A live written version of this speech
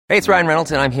Hey, it's Ryan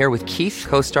Reynolds, and I'm here with Keith,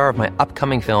 co-star of my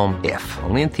upcoming film, If,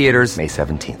 only in theaters May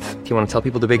 17th. Do you want to tell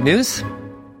people the big news?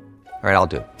 All right, I'll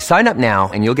do it. Sign up now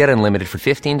and you'll get unlimited for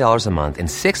 $15 a month and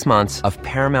 6 months of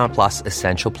Paramount Plus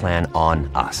Essential Plan on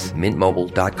us.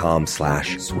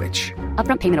 MintMobile.com/switch.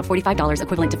 Upfront payment of $45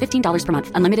 equivalent to $15 per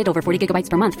month. Unlimited over 40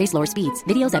 gigabytes per month. Face lower speeds.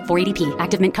 Videos at 480p.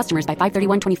 Active Mint customers by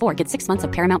 531.24 get 6 months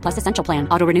of Paramount Plus Essential Plan.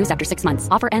 Auto renews after 6 months.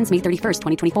 Offer ends May 31st,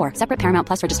 2024. Separate Paramount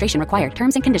Plus registration required.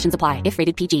 Terms and conditions apply if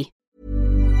rated PG.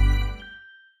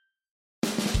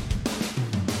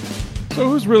 So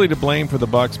who's really to blame for the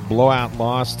Bucs' blowout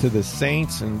loss to the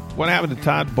Saints, and what happened to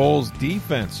Todd Bowles'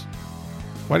 defense?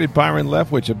 Why did Byron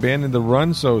Leftwich abandon the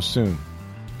run so soon?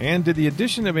 And did the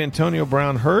addition of Antonio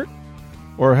Brown hurt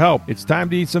or help? It's time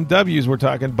to eat some W's. We're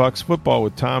talking Bucs football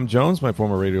with Tom Jones, my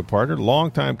former radio partner,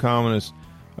 longtime columnist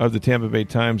of the Tampa Bay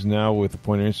Times, now with the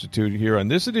Poynter Institute, here on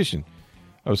this edition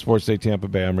of Sports Day Tampa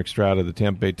Bay. I'm Rick Stroud of the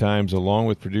Tampa Bay Times, along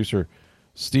with producer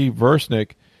Steve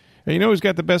Versnick. And you know who's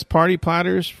got the best party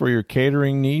platters for your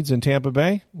catering needs in Tampa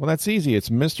Bay? Well, that's easy. It's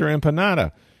Mr.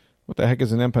 Empanada. What the heck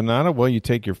is an empanada? Well, you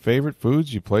take your favorite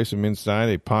foods, you place them inside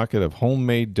a pocket of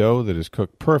homemade dough that is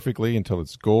cooked perfectly until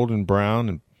it's golden brown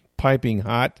and piping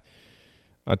hot.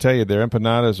 I'll tell you, their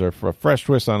empanadas are for a fresh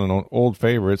twist on an old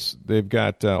favorites. They've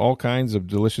got all kinds of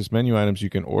delicious menu items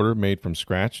you can order made from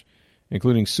scratch,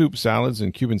 including soup, salads,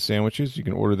 and Cuban sandwiches. You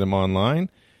can order them online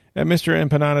at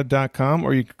MrEmpanada.com,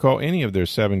 or you can call any of their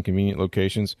 7 convenient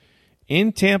locations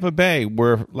in Tampa Bay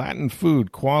where Latin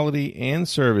food, quality, and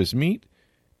service meet.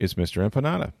 It's Mr.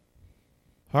 Empanada.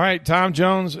 All right, Tom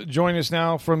Jones, join us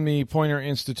now from the Poynter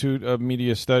Institute of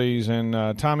Media Studies. And,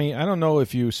 Tommy, I don't know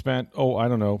if you spent,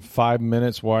 5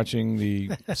 minutes watching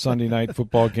the Sunday night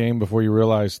football game before you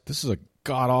realized this is a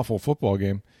god-awful football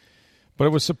game. But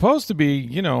it was supposed to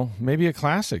be, maybe a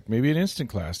classic, maybe an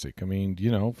instant classic. I mean,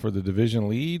 for the division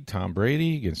lead, Tom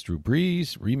Brady against Drew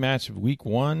Brees, rematch of Week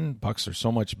 1. Bucs are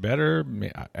so much better.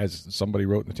 As somebody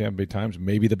wrote in the Tampa Bay Times,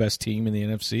 maybe the best team in the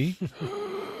NFC.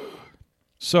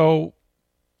 So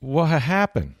what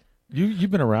happened? You've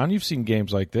been around. You've seen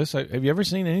games like this. Have you ever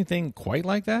seen anything quite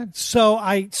like that? So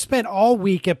I spent all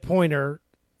week at Poynter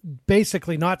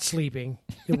basically not sleeping.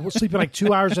 Sleeping like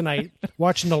 2 hours a night,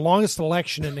 watching the longest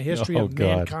election in the history of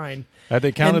mankind. Have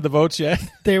they counted the votes yet?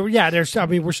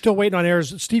 We're still waiting on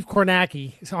Arizona. Steve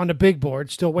Kornacki is on the big board,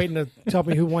 still waiting to tell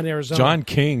me who won Arizona. John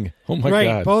King. Oh, my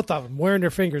God. Both of them, wearing their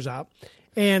fingers out.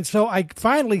 And so I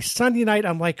finally, Sunday night,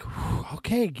 I'm like,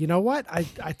 okay, you know what? I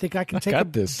think I can take a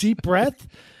deep breath.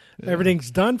 Everything's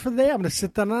done for the day. I'm going to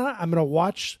sit down. I'm going to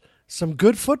watch some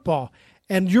good football.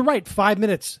 And you're right, 5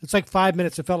 minutes. It's like 5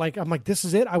 minutes. It felt like, I'm like, this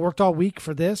is it. I worked all week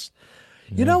for this.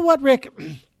 Yeah. You know what, Rick?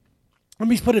 Let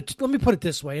me put it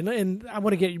this way, and I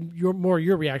want to get your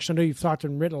reaction. I know you've talked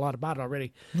and written a lot about it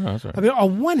already. No, that's right. I mean,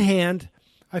 on one hand,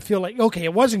 I feel like, okay,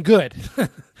 it wasn't good.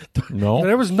 No.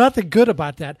 There was nothing good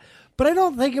about that. But I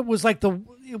don't think it was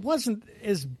it wasn't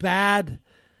as bad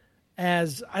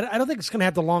as, I don't think it's going to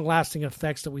have the long-lasting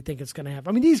effects that we think it's going to have.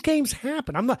 I mean, these games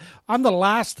happen. I'm the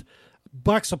last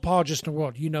Bucs apologist in the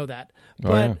world, you know that.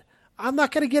 But I'm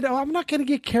not going to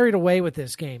get carried away with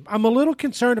this game. I'm a little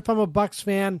concerned if I'm a Bucs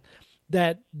fan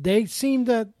that they seem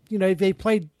to, they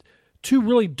played 2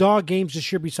 really dog games this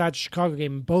year besides the Chicago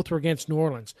game, and both were against New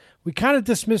Orleans. We kind of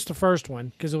dismissed the first one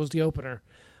because it was the opener.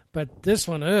 But this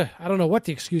one, I don't know what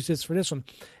the excuse is for this one.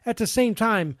 At the same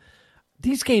time,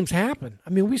 these games happen. I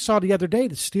mean, we saw the other day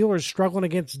the Steelers struggling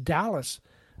against Dallas.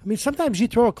 I mean, sometimes you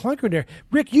throw a clunker in there.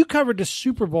 Rick, you covered the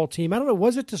Super Bowl team. I don't know,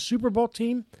 was it the Super Bowl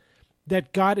team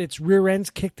that got its rear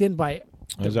ends kicked in by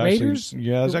the Raiders? It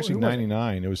was actually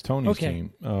 99. It was Tony's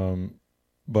team.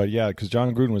 But, yeah, because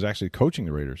John Gruden was actually coaching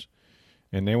the Raiders.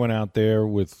 And they went out there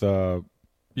with, an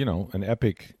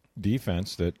epic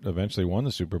defense that eventually won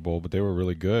the Super Bowl, but they were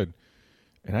really good.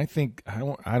 And I think,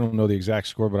 I don't know the exact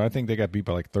score, but I think they got beat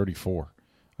by like 34.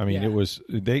 I mean, It was,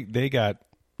 they got,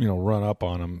 run up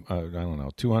on them,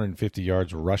 250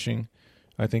 yards rushing.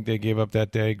 I think they gave up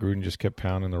that day. Gruden just kept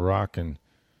pounding the rock, and,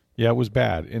 it was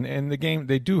bad. And the game,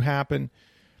 they do happen.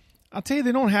 I'll tell you,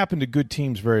 they don't happen to good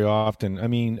teams very often. I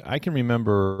mean, I can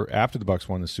remember after the Bucs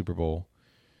won the Super Bowl,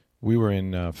 we were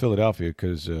in Philadelphia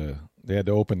because they had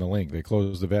to open the link. They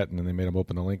closed the vet, and then they made them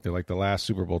open the link. They're like the last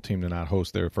Super Bowl team to not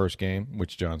host their first game,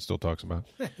 which John still talks about.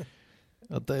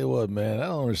 I'll tell you what, man, I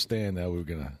don't understand how we're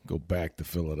going to go back to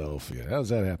Philadelphia. How does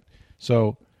that happen?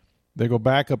 So they go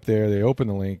back up there, they open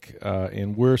the link,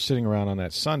 and we're sitting around on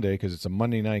that Sunday because it's a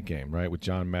Monday night game, right, with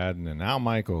John Madden and Al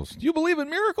Michaels. Do you believe in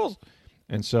miracles?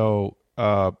 And so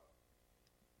we're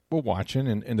watching,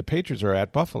 and the Patriots are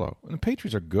at Buffalo. And the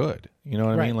Patriots are good. You know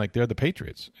what I mean? Like, they're the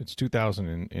Patriots. It's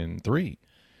 2003.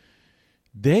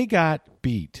 They got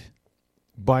beat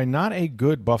by not a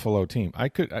good Buffalo team. I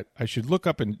should look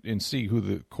up and see who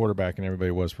the quarterback and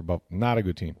everybody was for Buffalo. Not a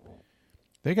good team.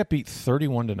 They got beat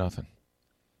 31-0.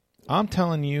 I'm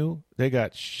telling you, they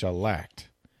got shellacked.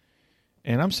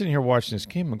 And I'm sitting here watching this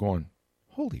game and going,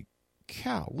 holy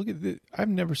cow, look at this. I've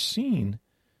never seen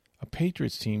a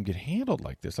Patriots team get handled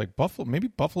like this. Like Buffalo, maybe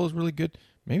Buffalo's really good.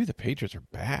 Maybe the Patriots are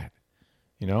bad,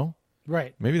 you know?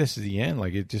 Right. Maybe this is the end.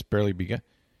 Like it just barely began.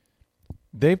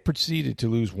 They've proceeded to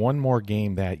lose one more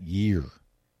game that year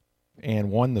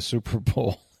and won the Super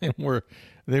Bowl. And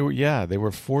they were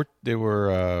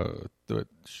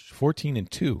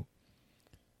 14-2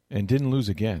 and didn't lose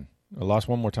again. I lost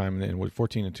one more time and went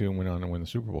 14-2 and went on to win the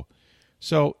Super Bowl.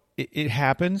 So it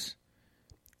happens.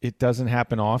 It doesn't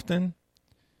happen often.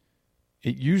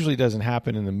 It usually doesn't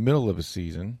happen in the middle of a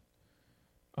season.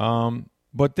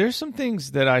 But there's some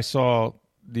things that I saw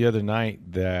the other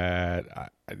night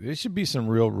that there should be some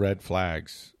real red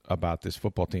flags about this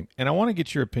football team. And I want to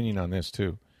get your opinion on this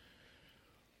too.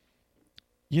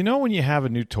 You know when you have a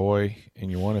new toy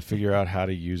and you want to figure out how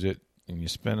to use it and you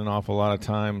spend an awful lot of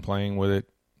time playing with it,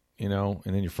 you know,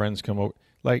 and then your friends come over.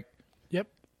 Like, yep.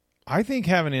 I think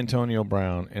having Antonio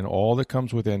Brown and all that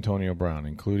comes with Antonio Brown,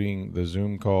 including the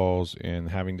Zoom calls and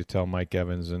having to tell Mike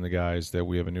Evans and the guys that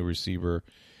we have a new receiver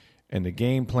and the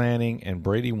game planning and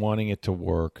Brady wanting it to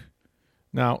work.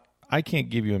 Now, I can't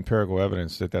give you empirical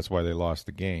evidence that that's why they lost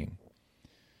the game.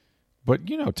 But,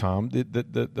 you know, Tom,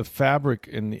 the fabric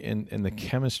and the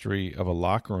chemistry of a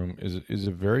locker room is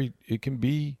a very – it can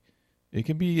be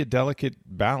a delicate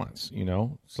balance, you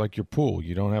know. It's like your pool.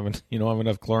 You don't have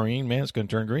enough chlorine, man, it's going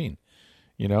to turn green,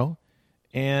 you know.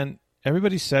 And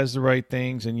everybody says the right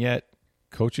things, and yet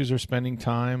coaches are spending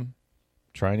time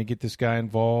trying to get this guy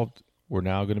involved. We're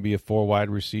now going to be a 4-wide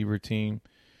receiver team.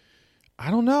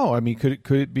 I don't know. I mean,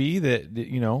 could it be that,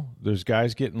 you know, there's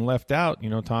guys getting left out? You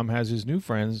know, Tom has his new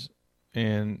friends,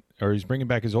 or he's bringing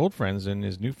back his old friends, and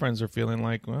his new friends are feeling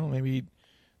like, well, maybe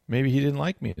he didn't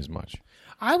like me as much.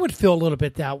 I would feel a little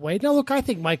bit that way. Now, look, I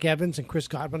think Mike Evans and Chris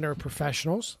Godwin are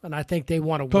professionals, and I think they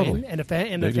want to Totally. win. And if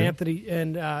Anthony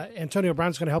and Antonio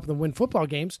Brown's going to help them win football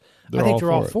games, They're I think all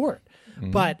they're all for for it.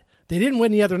 Mm-hmm. But they didn't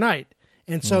win the other night.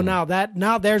 And so now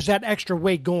there's that extra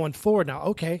weight going forward. Now,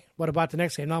 okay, what about the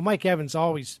next game? Now, Mike Evans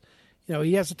always, you know,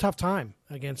 he has a tough time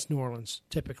against New Orleans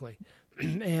typically.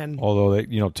 And although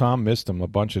Tom missed him a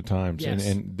bunch of times, yes.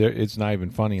 and it's not even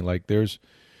funny. Like there's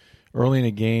early in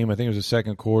the game, I think it was the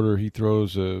second quarter, he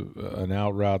throws an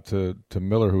out route to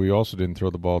Miller, who he also didn't throw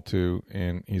the ball to,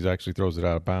 and he's actually throws it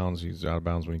out of bounds. He's out of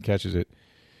bounds when he catches it.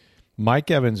 Mike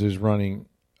Evans is running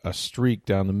a streak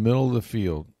down the middle of the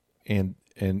field, and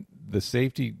the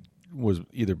safety was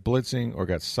either blitzing or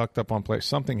got sucked up on play.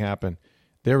 Something happened.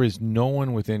 There is no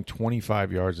one within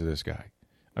 25 yards of this guy.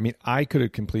 I mean, I could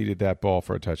have completed that ball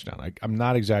for a touchdown. I'm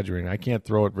not exaggerating. I can't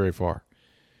throw it very far.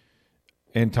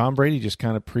 And Tom Brady just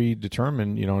kind of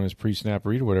predetermined, you know, in his pre-snap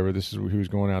read or whatever, this is he was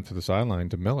going out to the sideline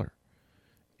to Miller.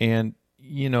 And,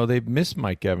 you know, they've missed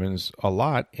Mike Evans a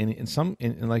lot. And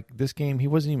in like this game, he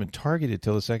wasn't even targeted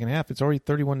till the second half. It's already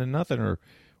 31-0 or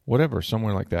whatever,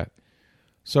 somewhere like that.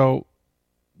 So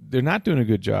they're not doing a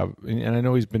good job. And I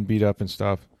know he's been beat up and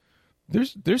stuff.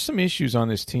 There's some issues on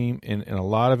this team, and a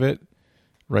lot of it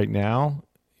right now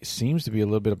seems to be a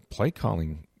little bit of play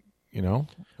calling, you know.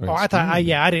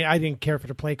 I didn't care for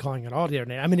the play calling at all the other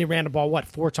night. I mean, he ran the ball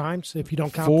 4 times if you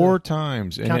don't count four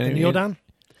times. Count the kneel down.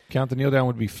 Count the kneel down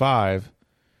would be 5.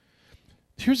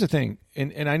 Here's the thing,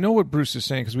 and I know what Bruce is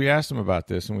saying because we asked him about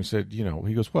this, and we said, you know,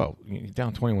 he goes, well, you're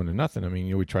down 21-0. I mean,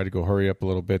 you know, we tried to go hurry up a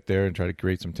little bit there and try to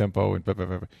create some tempo, and blah, blah,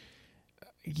 blah, blah.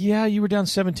 Yeah, you were down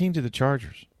 17 to the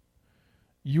Chargers.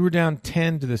 You were down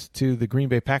 10 to the Green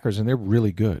Bay Packers, and they're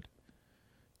really good.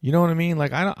 You know what I mean?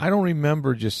 Like I don't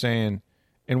remember just saying.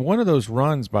 And one of those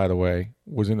runs, by the way,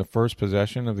 was in the first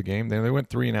possession of the game. They went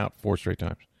 3 and out 4 straight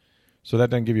times, so that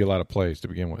doesn't give you a lot of plays to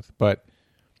begin with. But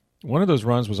one of those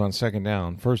runs was on second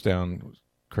down. First down,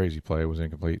 crazy play, was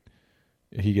incomplete.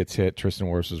 He gets hit. Tristan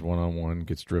Wirfs is 1-on-1,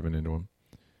 gets driven into him.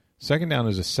 Second down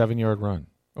is a 7-yard run.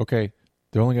 Okay,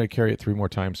 they're only going to carry it 3 more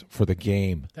times for the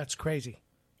game. That's crazy.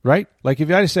 Right? Like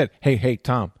if I had said, hey,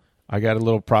 Tom, I got a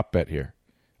little prop bet here.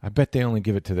 I bet they only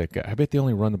give it to that guy. I bet they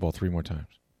only run the ball 3 more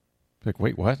times. Like,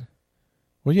 wait, what?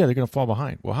 Well, yeah, they're going to fall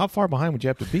behind. Well, how far behind would you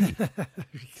have to be?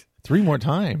 3 more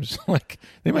times. Like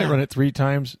they might run it 3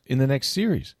 times in the next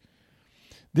series.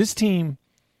 This team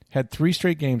had 3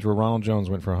 straight games where Ronald Jones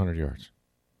went for 100 yards.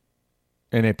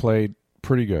 And they played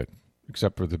pretty good,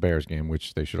 except for the Bears game,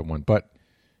 which they should have won. But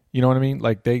you know what I mean?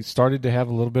 Like they started to have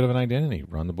a little bit of an identity.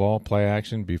 Run the ball, play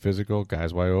action, be physical,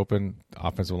 guys wide open.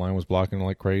 Offensive line was blocking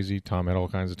like crazy. Tom had all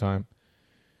kinds of time.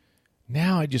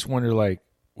 Now I just wonder, like,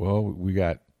 well, we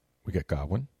got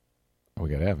Godwin, and we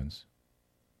got Evans,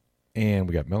 and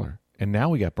we got Miller, and now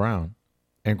we got Brown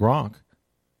and Gronk.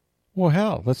 Well,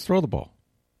 hell, let's throw the ball.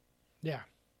 Yeah.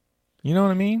 You know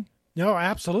what I mean? No,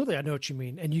 absolutely. I know what you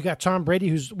mean. And you got Tom Brady,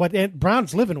 and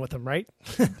Brown's living with him, right?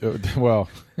 Well,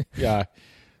 yeah.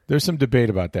 There's some debate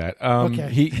about that. Okay.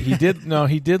 He did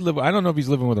live. I don't know if he's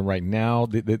living with him right now.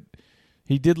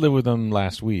 He did live with him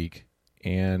last week,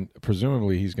 and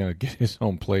presumably he's going to get his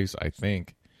own place, I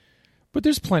think. But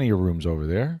there's plenty of rooms over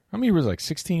there. I mean, there was like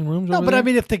 16 rooms over there. No, but I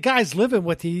mean, if the guy's living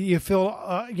with you, you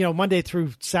feel, Monday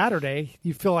through Saturday,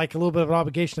 you feel like a little bit of an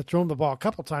obligation to throw him the ball a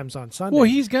couple times on Sunday. Well,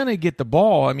 he's going to get the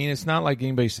ball. I mean, it's not like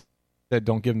anybody said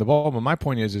don't give him the ball. But my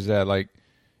point is that, like,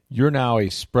 you're now a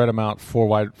spread them out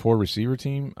four receiver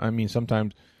team. I mean,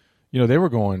 sometimes, they were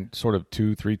going sort of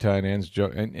 2-3 tight ends.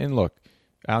 And look,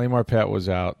 Ali Marpet was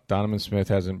out. Donovan Smith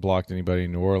hasn't blocked anybody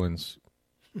in New Orleans,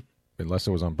 unless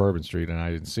it was on Bourbon Street and I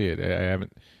didn't see it. I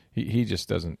haven't. He just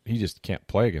doesn't. He just can't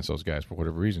play against those guys for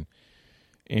whatever reason.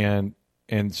 And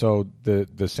so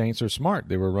the Saints are smart.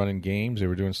 They were running games. They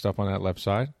were doing stuff on that left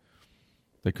side.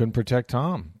 They couldn't protect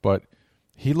Tom, but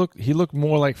he looked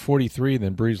more like 43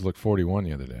 than Breeze looked 41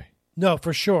 the other day. No,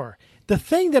 for sure. The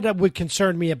thing that would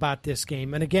concern me about this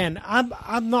game, and again,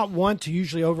 I'm not one to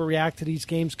usually overreact to these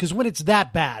games because when it's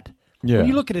that bad. Yeah. When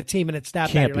you look at a team and it's that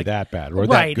Can't bad, be like, that bad. Or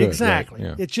right, that good, exactly.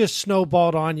 Right? Yeah. It just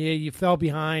snowballed on you. You fell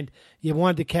behind. You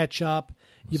wanted to catch up.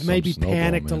 You maybe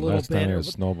panicked a little Last bit. time I had a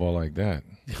snowball like that.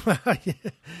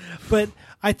 But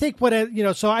I think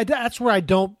that's where I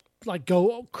don't like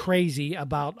go crazy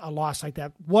about a loss like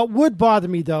that. What would bother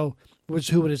me though was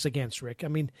who it is against, Rick. I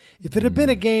mean, if it had been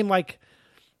a game like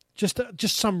just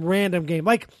some random game,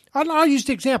 like I'll use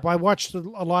the example. I watched a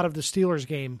lot of the Steelers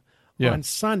game. Yeah. On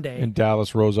Sunday. And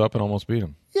Dallas rose up and almost beat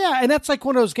them. Yeah, and that's like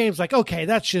one of those games like, okay,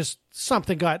 that's just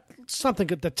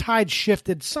the tide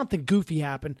shifted, something goofy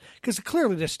happened, because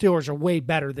clearly the Steelers are way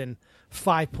better than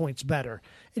 5 points better.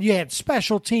 And you had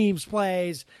special teams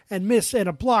plays and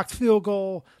a blocked field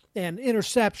goal and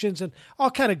interceptions and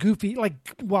all kind of goofy,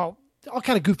 all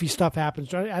kind of goofy stuff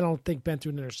happens. I don't think Ben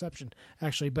threw an interception,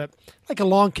 actually, but like a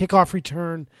long kickoff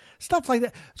return, stuff like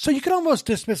that. So you could almost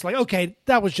dismiss like, okay,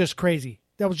 that was just crazy.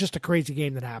 That was just a crazy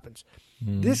game that happens.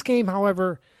 This game,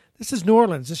 however, this is New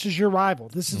Orleans. This is your rival.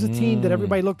 This is a team that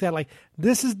everybody looked at like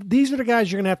these are the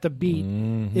guys you're going to have to beat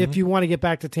if you want to get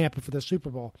back to Tampa for the Super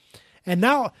Bowl. And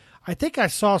now I think I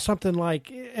saw something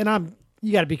like, and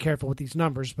you got to be careful with these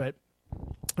numbers, but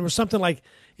there was something like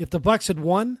if the Bucs had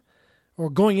won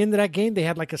or going into that game, they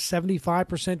had like a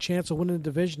 75% chance of winning the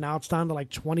division. Now it's down to like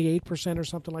 28% or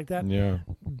something like that. Yeah.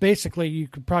 Basically, you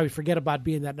could probably forget about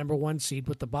being that number one seed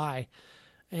with the bye.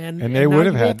 And they would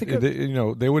have had,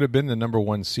 they would have been the number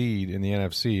one seed in the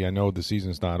NFC. I know the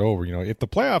season's not over. If the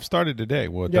playoffs started today,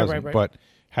 well, it doesn't. Right. But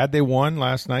had they won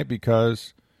last night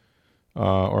because,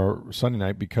 or Sunday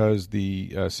night because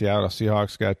the Seattle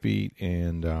Seahawks got beat,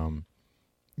 and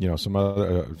some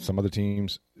other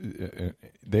teams,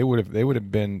 they would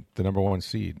have been the number one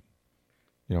seed,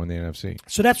 in the NFC.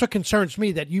 So that's what concerns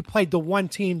me, that you played the one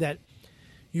team that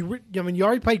you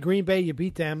already played Green Bay, you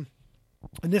beat them.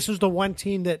 And this was the one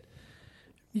team that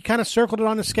you kind of circled it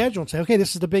on the schedule and say, okay,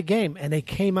 this is the big game. And they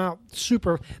came out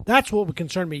super. That's what would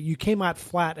concern me. You came out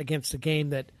flat against a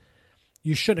game that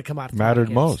you shouldn't have come out flat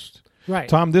mattered against. Most. Right.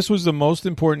 Tom, this was the most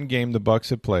important game the Bucs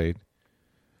had played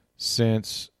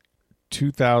since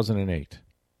 2008.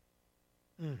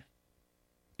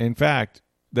 In fact,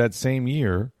 that same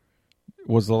year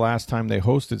was the last time they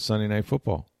hosted Sunday Night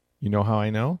Football. You know how I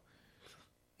know?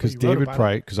 Because David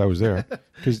Price, because I was there.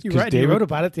 You wrote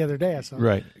about it the other day, I saw.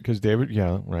 Right, because David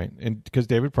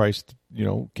David Price,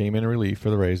 came in relief for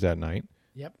the Rays that night.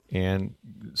 Yep. And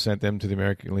sent them to the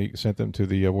American League, sent them to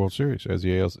the World Series as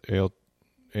the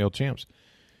AL champs.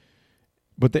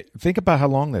 But think about how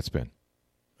long that's been.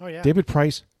 Oh yeah. David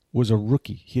Price was a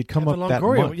rookie. He had come up that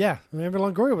month. Yeah, remember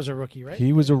Longoria was a rookie, right?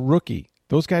 He was a rookie.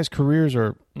 Those guys' careers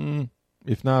are,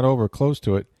 if not over, close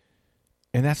to it.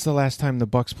 And that's the last time the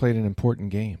Bucs played an important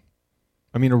game.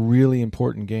 I mean, a really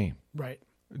important game. Right.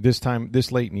 This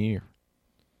late in the year.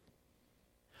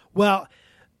 Well,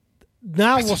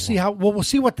 now we'll see we'll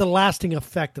see what the lasting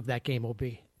effect of that game will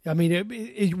be. I mean,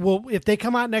 it will, if they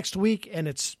come out next week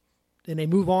and they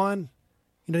move on.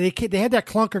 They had that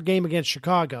clunker game against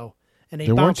Chicago, and they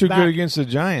weren't too back. good against the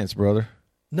Giants, brother.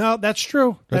 No, that's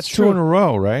true. That's true. 2 in a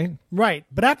row, right? Right.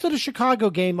 But after the Chicago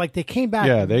game, like they came back.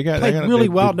 Yeah, they played really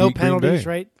well. No beat penalties,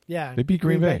 right? Yeah, they beat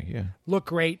Green Bay. Yeah, looked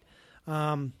great,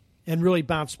 and really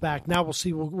bounced back. Now we'll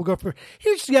see. We'll go for.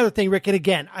 Here's the other thing, Rick. And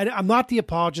again, I'm not the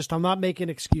apologist. I'm not making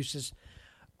excuses.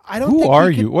 I don't. Who think are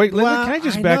we you? could- Wait, well, can I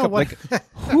just I back know up? what- Like,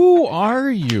 who are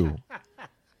you?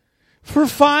 For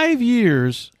 5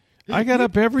 years, I got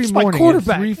up every It's my morning at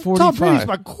quarterback. Tom Brady's 3:45.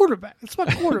 my quarterback. It's my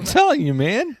I'm quarterback. telling you,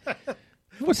 man.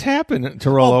 What's happened,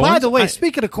 Terrell Oh, by Owens? the way,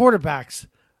 speaking of quarterbacks,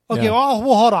 okay, Yeah. well,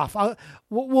 we'll hold off.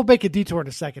 We'll make a detour in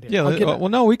a second. Here. Yeah, I'll get- well,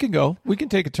 no, we can go. We can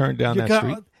take a turn down you're that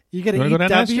gonna, street. you're gonna You wanna eat go down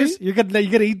that W's. street? You're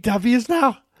gonna eat W's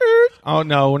now. Oh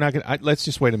no, we're not gonna. Let's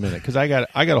just wait a minute because I got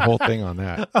a whole thing on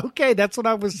that. Okay, that's what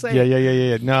I was saying.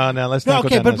 Yeah. No, let's not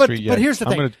okay, go down but- that street but yet. here's the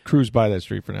I'm thing. going to cruise by that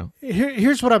street for now.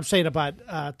 Here's what I'm saying about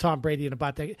Tom Brady and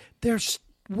about that.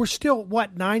 We're still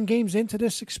 9 games into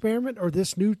this experiment or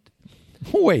this new.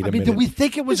 Wait a I mean, minute. did we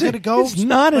think it was going to go? It's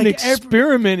not an like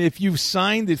experiment if you've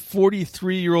signed a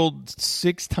 43-year-old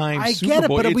 6-time I Super get it,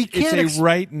 Bowl. but we it's can't a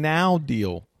right now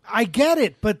deal. I get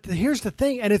it, but here's the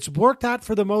thing, and it's worked out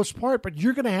for the most part. But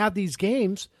you're going to have these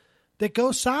games that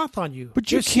go south on you.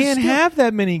 But you This is can't still- have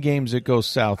that many games that go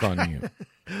south on you.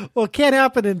 Well, it can't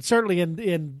happen, certainly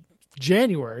in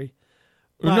January.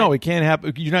 No, it can't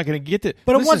happen. You're not going to get it.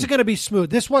 But it Listen, wasn't going to be smooth.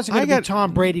 This wasn't going to be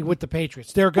Tom Brady with the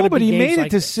Patriots. They're going Oh, to be but he games made it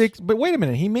like to this. 6. But wait a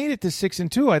minute, he made it to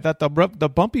 6-2. I thought the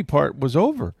bumpy part was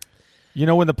over. You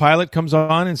know when the pilot comes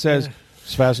on and says,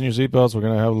 "Just fasten your seatbelts. We're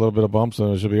going to have a little bit of bumps,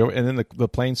 and it should be over." And then the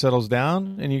plane settles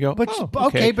down, and you go, But- "Oh,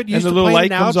 okay, but use and the the little plane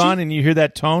light comes analogy. on, and you hear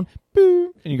that tone,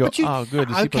 boo, and you go, But you- "Oh, good."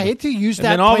 the okay, seatbelts- to use and that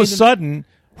then all of a plane- sudden,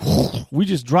 we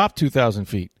just dropped 2,000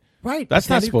 feet. Right. That's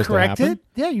Then not you supposed to correct happen. it.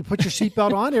 Yeah, you put your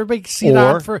seatbelt on. Everybody sit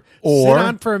Or-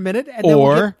 on for a minute, and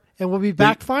then we'll be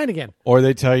back fine again. Or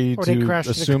they tell you Or they to crash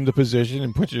the- assume the position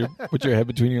and put your head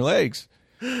between your legs.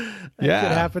 That Yeah,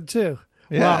 could happen too.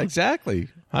 Yeah, Well, exactly.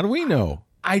 How do we know?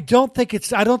 I don't think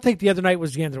the other night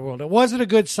was the end of the world. It wasn't a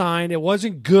good sign. It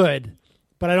wasn't good,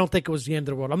 but I don't think it was the end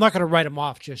of the world. I'm not going to write them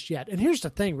off just yet. And here's the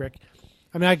thing, Rick.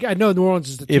 I mean, I know New Orleans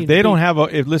is the team. If they to don't beat. have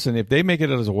if they make it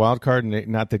as a wild card, and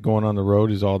not that going on the road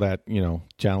is all that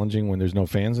challenging when there's no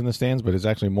fans in the stands, but it's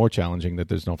actually more challenging that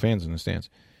there's no fans in the stands.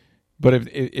 But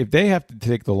if they have to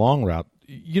take the long route,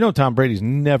 Tom Brady's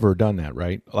never done that,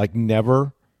 right? Like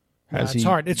never. It's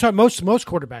hard. It's hard. Most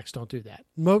quarterbacks don't do that.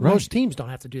 Right. Most teams don't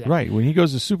have to do that. Right. When he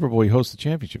goes to Super Bowl, he hosts the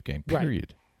championship game. Right.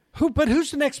 Period. But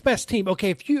who's the next best team?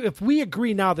 Okay, if we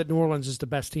agree now that New Orleans is the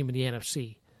best team in the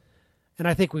NFC, and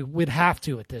I think we would have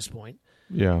to at this point.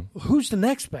 Yeah. Who's the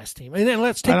next best team? And then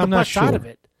let's take And the I'm not Bucks out sure. of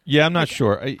it. Yeah, I'm not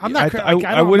sure. I'm not.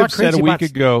 I would have said a week about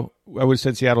ago. I would have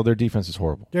said Seattle. Their defense is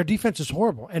horrible. Their defense is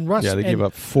horrible, and Russ. Yeah, they give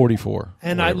up 44.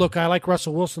 And I like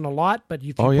Russell Wilson a lot, but if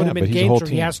you Oh, put yeah, him but in he's a games whole where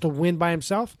he team. has to win by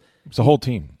himself, It's a whole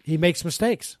team. he makes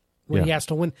mistakes when he Yeah. has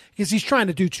to win because he's trying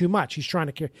to do too much. He's trying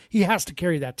to carry. He has to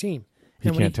carry that team. He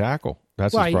And when can't tackle.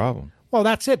 That's his problem. Well,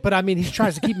 that's it. But I mean, he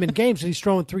tries to keep him in games, and he's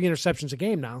throwing 3 interceptions a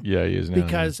game now. Yeah, he is now.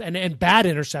 Because and bad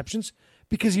interceptions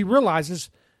because he realizes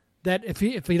that if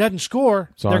he doesn't score,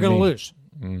 It's they're on going to me. lose.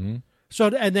 Mm-hmm. So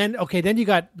and then then you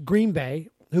got Green Bay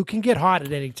who can get hot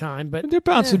at any time, but They're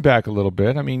bouncing back a little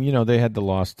bit. I mean, they had the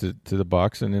loss to the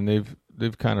Bucks, and then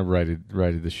they've kind of righted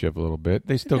the ship a little bit.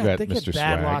 They still got they get Mr.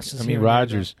 bad Swag. losses I here mean, and there,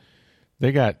 Rodgers.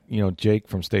 They got Jake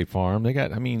from State Farm. They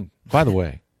got. I mean, by the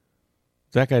way,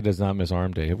 that guy does not miss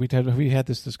arm day. Have we had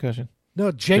this discussion?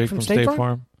 No, Jake from State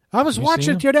Farm. I was Have you watching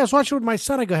seen it the other day. I was watching it with my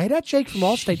son. I go, "Hey, that Jake from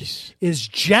Allstate is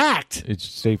jacked." It's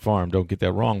State Farm. Don't get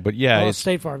that wrong. But yeah, Oh, it's,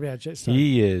 State Farm. Yeah,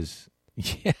 he is.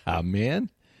 Yeah, man.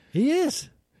 he is.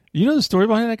 You know the story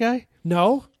behind that guy?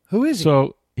 No, who is he?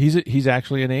 So he's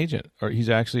actually an agent, or he's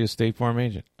actually a State Farm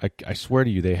agent. I swear to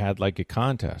you, they had like a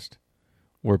contest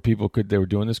where they were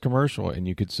doing this commercial, and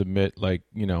you could submit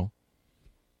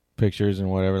pictures and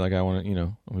whatever. Like I want to,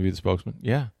 I'm gonna be the spokesman.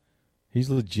 Yeah, he's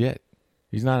legit.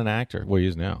 He's not an actor. Well, he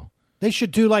is now. They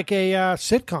should do like a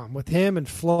sitcom with him and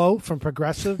Flo from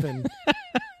Progressive and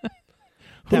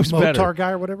that Who's Motar better?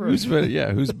 guy or whatever. Who's better?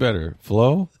 Yeah, who's better,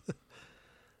 Flo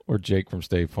or Jake from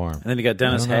State Farm? And then you got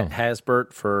Dennis I don't know.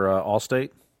 Hasbert for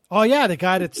Allstate. Oh yeah, the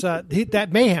guy that's that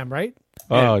Mayhem, right?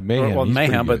 Oh, Mayhem. Well, He's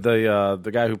Mayhem, pretty but good.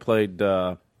 the guy who played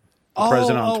the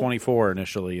president on 24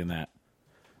 initially in that.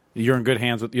 You're in good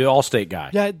hands with the Allstate guy.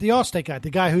 Yeah, the Allstate guy, the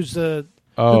guy who's the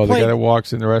Oh, who the played, guy that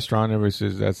walks in the restaurant and everybody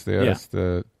says that's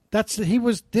the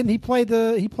didn't he play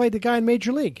the guy in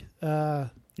Major League? Yeah,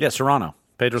 Serrano.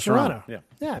 Pedro Serrano.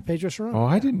 Yeah, Pedro Serrano. Oh,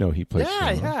 I didn't know he played.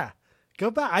 Yeah, Serrano. yeah.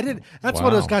 Go back. I didn't. That's one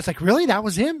of those Wow. guys. Like, really? That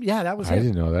was him? Yeah, that was I him.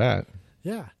 didn't know that.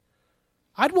 Yeah,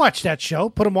 I'd watch that show.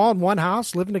 Put them all in one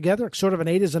house, living together, sort of an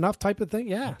 8 is enough type of thing.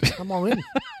 Yeah, I'm all in.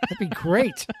 That'd be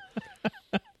great.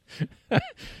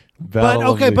 But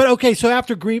okay. So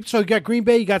after you got Green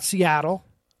Bay, you got Seattle.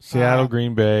 Seattle,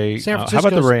 Green Bay. San How about the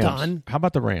Francisco's Rams? done. How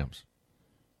about the Rams?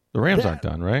 The Rams aren't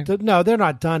done, right? No, they're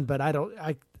not done. But I No?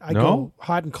 go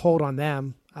hot and cold on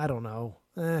them. I don't know.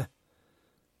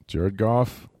 Jared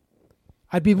Goff.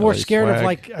 I'd be more LA scared of Swag.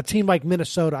 like a team like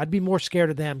Minnesota. I'd be more scared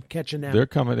of them catching them. They're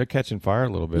coming. They're catching fire a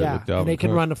little bit. yeah, with Dalvin and they can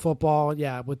Cook. run the football.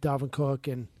 Yeah, with Dalvin Cook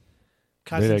and They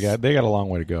Cousins. got a long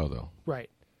way to go though. Right.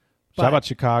 So how about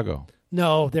Chicago?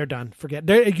 No, they're done. Forget.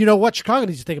 You know what? Chicago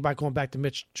needs to think about going back to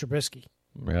Mitch Trubisky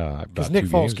Yeah, because Nick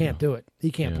Foles can't do it.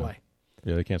 He can't play.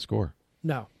 Yeah, they can't score.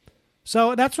 No.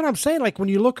 So that's what I'm saying. Like when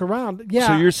you look around, yeah.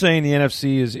 So you're saying the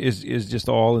NFC is just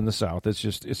all in the South. It's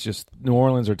just New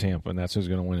Orleans or Tampa, and that's who's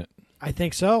going to win it. I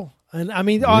think so. And I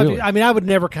mean, Really? I would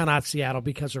never count out Seattle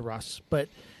because of Russ, but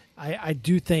I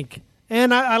do think,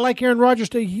 and I like Aaron Rodgers.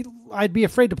 I'd be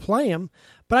afraid to play him,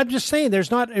 but I'm just saying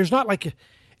there's not like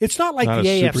it's not like Not the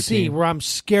a super AFC team. where I'm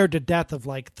scared to death of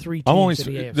like three teams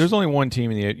in the AFC. There's only one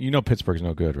team in the. You know, Pittsburgh's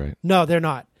no good, right? No, they're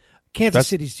not. Kansas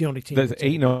City's the only team. That's that's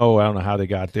in it. 8-0. I don't know how they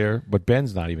got there, but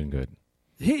Ben's not even good.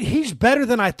 He's better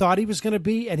than I thought he was going to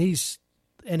be, and he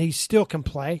still can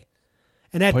play.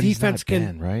 And that But defense he's not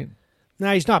can. Ben, right?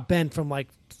 No, he's not Ben from like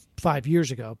 5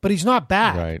 years ago, but he's not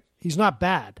bad. Right. He's not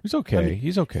bad. He's okay. I mean,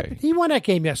 He's okay. He won that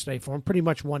game yesterday for him. Pretty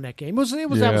much won that game. That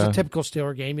was Yeah. a typical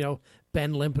Steeler game. You know,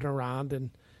 Ben limping around,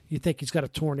 and you think he's got a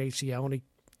torn ACL, and he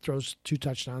throws 2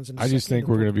 touchdowns. I just think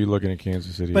we're going to be looking at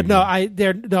Kansas City. But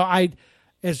again.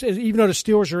 even though the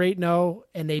Steelers are 8-0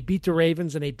 and they beat the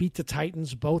Ravens and they beat the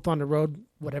Titans both on the road,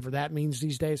 whatever that means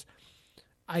these days,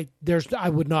 I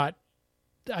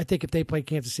think if they play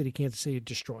Kansas City would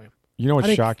destroy them. You know what's I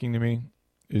think- shocking to me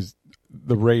is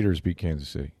the Raiders beat Kansas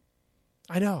City.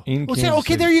 I know. In Well, Kansas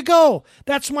okay, City. there you go.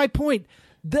 That's my point.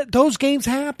 Those games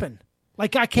happen.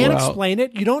 Like I can't Well- explain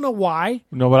it. You don't know why.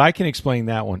 No, but I can explain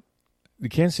that one. The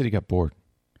Kansas City got bored.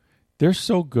 They're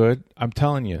so good. I'm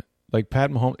telling you. Like Pat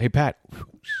Mahomes. Hey, Pat.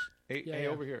 Hey,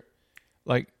 over here.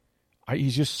 Like,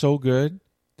 he's just so good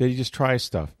that he just tries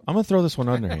stuff. I'm going to throw this one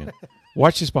underhand.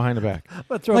 Watch this behind the back. I'm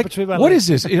gonna throw it Like, between my what legs.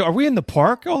 is this? Are we in the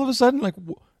park all of a sudden? Like,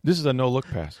 this is a no-look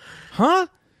pass. Huh?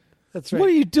 That's right. What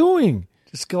are you doing?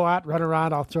 Just go out, run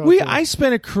around. I'll throw it. I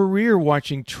spent a career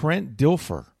watching Trent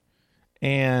Dilfer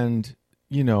and,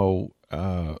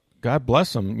 God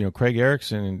bless him, Craig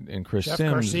Erickson and Chris Jeff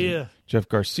Sims. Garcia. And Jeff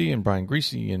Garcia and Brian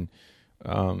Greasy and,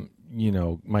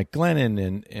 Mike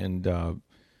Glennon and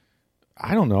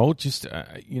I don't know, just,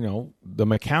 the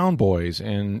McCown boys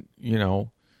and,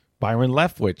 Byron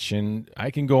Leftwich, and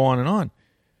I can go on and on.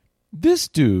 This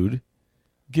dude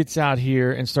gets out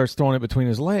here and starts throwing it between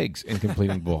his legs and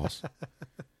completing balls.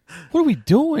 What are we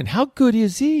doing? How good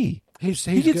is he? He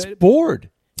gets good. board.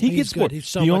 He He's gets good. bored. He's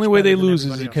so The only much way better they than lose is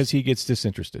everybody because else. he gets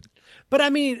disinterested. But I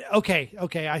mean, okay,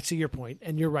 I see your point,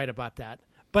 and you're right about that.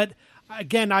 But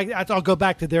again, I'll go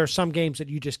back to there are some games that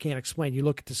you just can't explain. You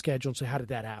look at the schedule and say, how did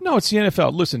that happen? No, it's the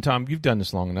NFL. Listen, Tom, you've done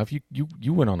this long enough.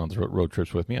 You went on those road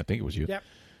trips with me. I think it was you. Yep.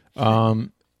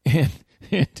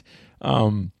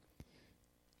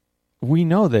 We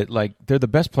know that like they're the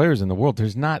best players in the world.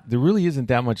 There really isn't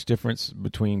that much difference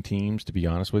between teams, to be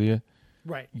honest with you.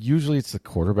 Right. Usually it's the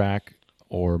quarterback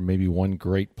or maybe one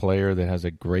great player that has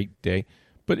a great day,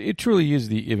 but it truly is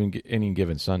any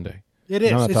given Sunday. It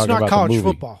is. I'm It's talking not about the college movie.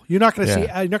 football. You're not going to see.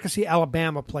 Yeah. You're not going to see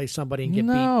Alabama play somebody and get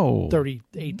No. beat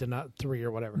 38-3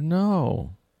 or whatever.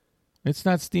 No, it's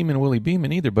not steaming Willie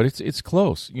Beeman either, but it's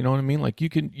close. You know what I mean? Like you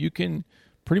can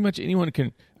pretty much anyone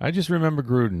can. I just remember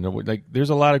Gruden. Like there's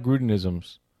a lot of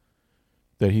Grudenisms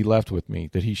that he left with me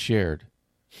that he shared.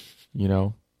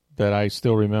 That I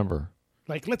still remember.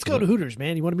 Like, let's go to Hooters,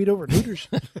 man. You want to meet over at Hooters?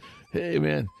 Hey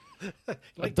man,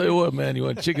 I'll tell you what, man. You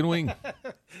want a chicken wing?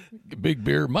 Big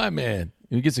beer, my man.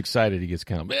 He gets excited. He gets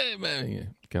kind of, hey man, yeah,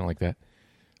 kind of like that.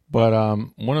 But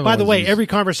one of the By the ones way, is- every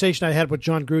conversation I had with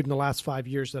John Gruden the last 5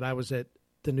 years that I was at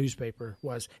the newspaper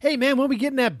was, "Hey man, when we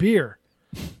getting that beer?"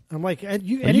 I'm like,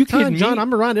 anytime, kidding John. me?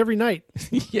 I'm around every night.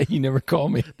 yeah, you never call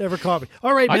me. Never call me.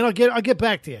 All right, man. I'll get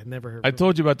back to you. Never heard. I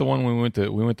told you about the one when we went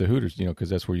to Hooters, because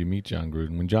that's where you meet John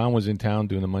Gruden. When John was in town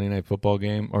doing the Monday Night Football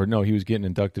game, or no, he was getting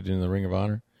inducted into the Ring of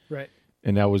Honor, Right.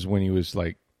 and that was when he was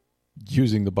like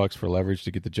using the Bucs for leverage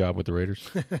to get the job with the Raiders.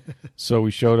 So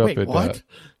we showed up Wait, at what?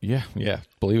 yeah,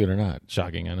 believe it or not,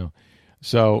 shocking, I know.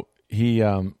 So we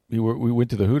went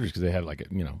to the Hooters because they had like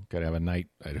got to have a night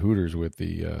at Hooters with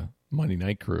the Monday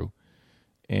Night crew.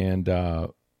 And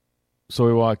so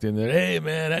we walked in there. Hey,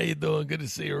 man, how you doing? Good to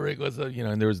see you, Rick. What's up?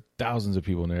 And there was thousands of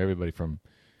people in there. Everybody from,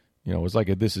 it was like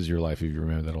a This Is Your Life, if you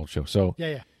remember that old show. So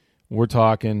Yeah. we're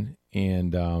talking,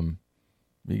 and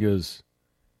he goes,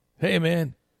 hey,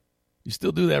 man, you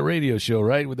still do that radio show,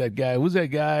 right, with that guy? Who's that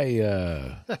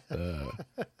guy?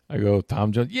 I go,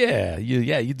 Tom Jones. Yeah,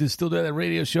 you still do that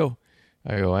radio show?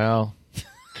 I go, well.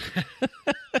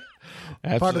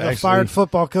 Part of the Fired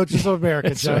Football Coaches of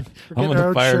America, John. Right. I'm on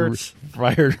the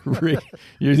fired rig.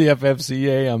 You're the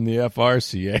FFCA. I'm the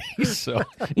FRCA. So,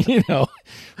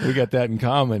 we got that in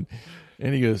common.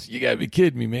 And he goes, you got to be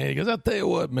kidding me, man. He goes, I'll tell you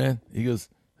what, man. He goes,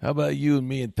 how about you and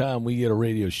me and Tom, we get a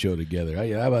radio show together?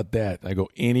 How about that? I go,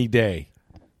 any day.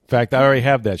 In fact, I already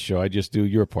have that show. I just do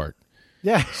your part.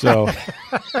 Yeah. So,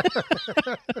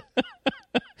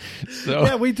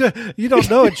 yeah, we do. You don't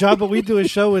know it, John, but we do a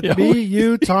show with me,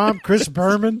 you, Tom, Chris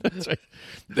Berman. That's right.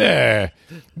 There.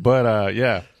 But,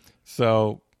 yeah.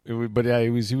 So, he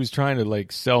was trying to,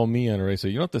 sell me on a race. So,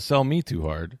 you don't have to sell me too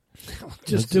hard.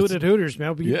 Just do it at Hooters,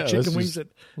 man. We'll be chicken wings at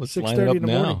 6:30 in the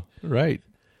morning. Right.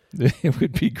 It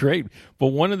would be great. But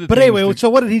one of the But things anyway, so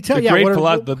what did he tell you?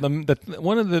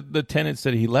 One of the tenets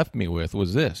that he left me with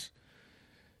was this.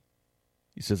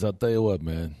 He says, I'll tell you what,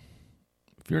 man.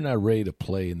 If you're not ready to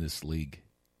play in this league,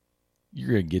 you're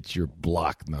going to get your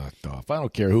block knocked off. I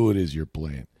don't care who it is you're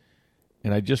playing.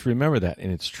 And I just remember that,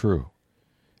 and it's true.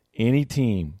 Any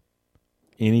team,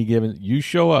 any given, you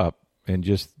show up and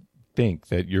just think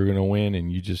that you're going to win,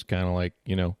 and you just kind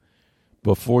of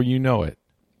before you know it,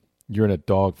 you're in a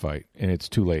dogfight, and it's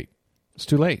too late. It's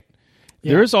too late.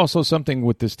 Yeah. There is also something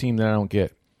with this team that I don't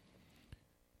get.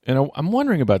 And I'm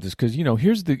wondering about this because,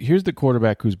 here's the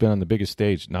quarterback who's been on the biggest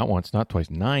stage, not once, not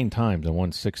twice, 9 times and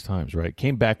won 6 times, right?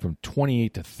 Came back from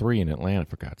 28-3 in Atlanta,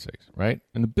 for God's sakes, right?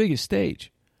 And the biggest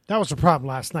stage. That was the problem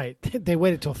last night. They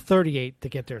waited till 38 to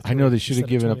get there. I know they should have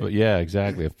given up. Yeah,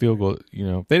 exactly. A field goal.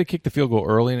 If they'd have kicked the field goal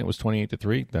early and it was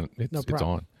 28-3, then it's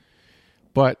on.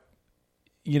 But,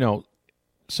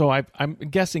 so I'm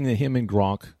guessing that him and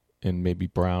Gronk and maybe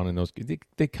Brown and those,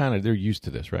 they're used to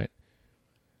this, right?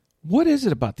 What is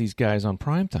it about these guys on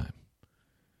primetime?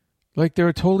 They're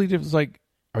a totally different.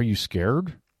 Are you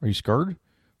scared? Are you scared?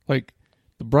 The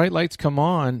bright lights come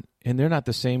on, and they're not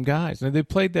the same guys. And they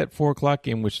played that 4:00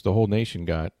 game, which the whole nation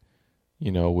got,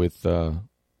 with what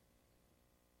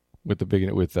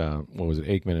was it,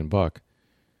 Aikman and Buck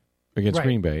against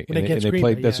Green Bay, and they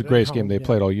played. That's the greatest game they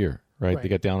played all year, right? They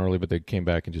got down early, but they came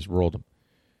back and just rolled them.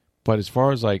 But as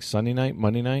far as Sunday night,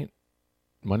 Monday night,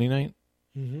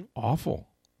 awful.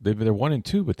 They're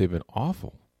 1-2, but they've been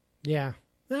awful. Yeah,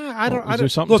 I don't. Is there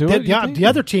something to it? The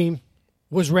other team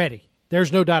was ready.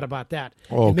 There's no doubt about that.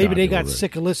 Oh, and maybe God, they got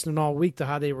sick of listening all week to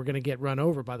how they were going to get run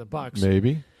over by the Bucs.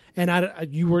 Maybe. And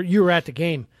you were at the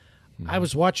game. I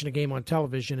was watching a game on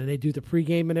television, and they do the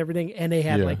pregame and everything, and they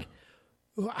had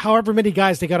however many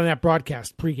guys they got on that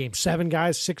broadcast pregame, 7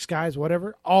 guys, 6 guys,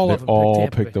 whatever. All of them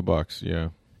picked the Bucs. Yeah.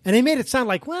 And they made it sound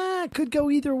like, it could go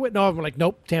either way. No, I'm like,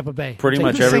 nope, Tampa Bay. Pretty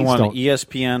much everyone,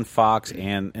 ESPN, Fox,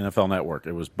 and NFL Network,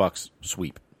 it was Bucs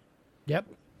sweep. Yep.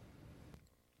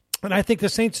 And I think the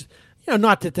Saints,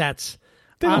 not that that's...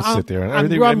 They don't sit there.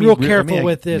 I'm real careful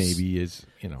with this. Maybe is,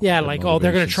 Yeah, they're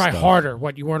going to try harder.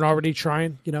 What, you weren't already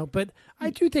trying? But I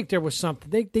do think there was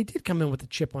something. They did come in with a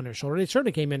chip on their shoulder. They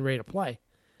certainly came in ready to play.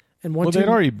 And they'd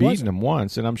already beaten them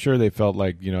once, and I'm sure they felt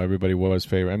like, everybody was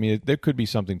favored. I mean, there could be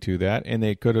something to that, and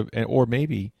they could have, or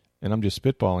maybe, and I'm just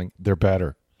spitballing, they're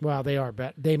better. Well, they are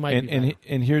better. They might be better.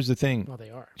 And here's the thing. Well,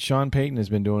 they are. Sean Payton has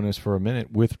been doing this for a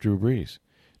minute with Drew Brees.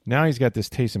 Now he's got this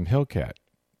Taysom Hill cat.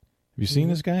 Have you seen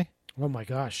this guy? Oh, my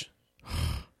gosh.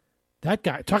 That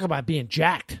guy, talk about being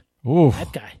jacked. Ooh.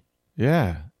 That guy.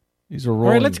 Yeah. He's a rolling.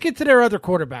 All right, let's get to their other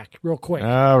quarterback real quick.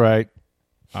 All right.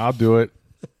 I'll do it.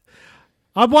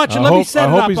 I'm watching. Let me set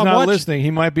it up. I hope he's not listening.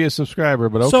 He might be a subscriber,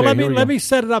 but okay. So let me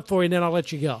set it up for you, and then I'll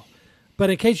let you go. But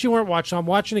in case you weren't watching, I'm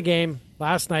watching a game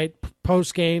last night,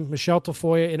 post-game, Michelle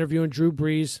Tafoya interviewing Drew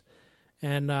Brees,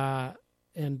 and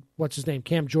what's his name?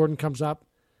 Cam Jordan comes up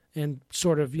and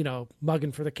sort of,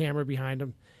 mugging for the camera behind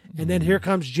him. And then here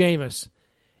comes Jameis,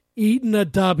 eating a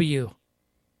W.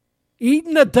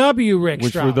 Eating a W, Rick Which,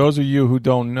 Stroud. for those of you who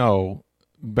don't know,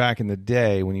 back in the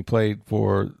day when he played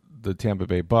for the Tampa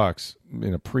Bay Bucs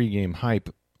in a pregame hype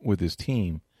with his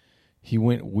team, he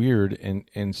went weird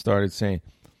and started saying,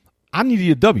 I need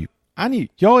a W.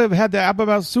 Y'all ever had the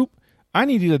apple soup? I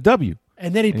need a W.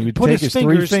 And then he would put take his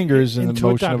 3 fingers in the into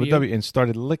motion of a W and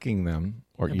started licking them.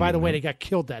 And by the way, they got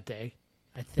killed that day,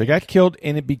 I think. They got killed,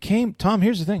 and it became, Tom,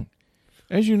 here's the thing.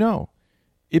 As you know,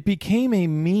 it became a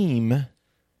meme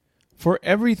for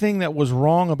everything that was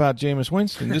wrong about Jameis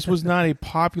Winston. This was not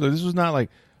this was not like,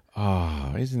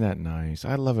 isn't that nice?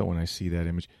 I love it when I see that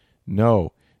image.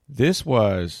 No, this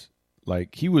was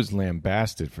like he was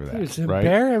lambasted for that. It was right?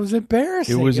 It was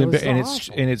embarrassing. It was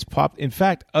and it's popped. In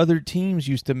fact, other teams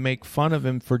used to make fun of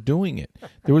him for doing it.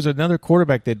 There was another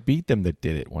quarterback that beat them that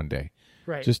did it one day.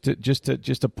 Right. Just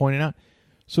to point it out.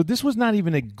 So this was not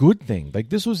even a good thing. Like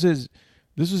this was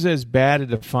as bad a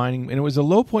defining, and it was a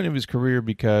low point of his career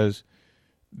because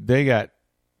they got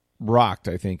rocked,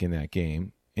 I think, in that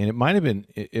game. And it might have been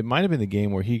the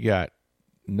game where he got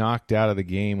knocked out of the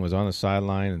game, was on the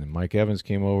sideline, and then Mike Evans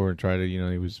came over and tried to,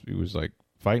 he was like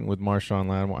fighting with Marshawn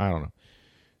Lattimore. I don't know.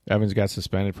 Evans got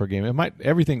suspended for a game.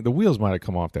 The wheels might have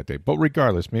come off that day. But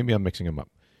regardless, maybe I'm mixing them up.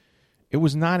 It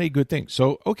was not a good thing.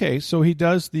 So he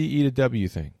does the eat a W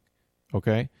thing.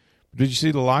 Okay? Did you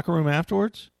see the locker room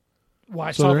afterwards? Well,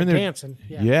 I saw them dancing.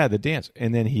 Yeah, the dance.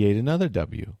 And then he ate another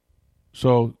W.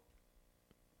 So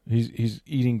he's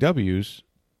eating W's,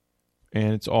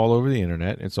 and it's all over the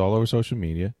internet. It's all over social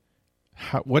media.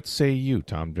 What say you,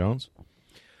 Tom Jones?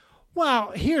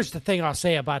 Well, here's the thing I'll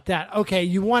say about that. Okay,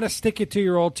 you want to stick it to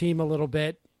your old team a little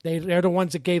bit. They're the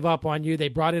ones that gave up on you. They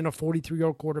brought in a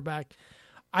 43-year-old quarterback.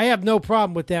 I have no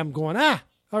problem with them going, all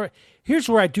right. Here's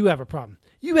where I do have a problem.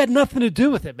 You had nothing to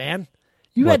do with it, man.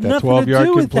 You had nothing to do with that game.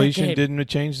 12-yard completion didn't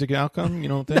change the outcome, you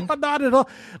don't think? No, not at all.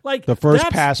 Like the first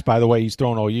pass, by the way, he's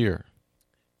thrown all year.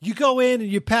 You go in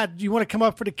and you want to come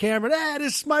up for the camera.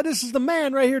 This is the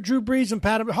man right here, Drew Brees, and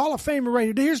pat him. Hall of Famer right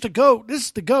here. Here's the GOAT. This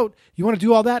is the GOAT. You want to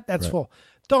do all that? That's right. Full.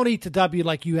 Don't eat the W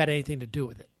like you had anything to do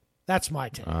with it. That's my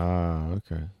take.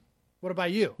 Okay. What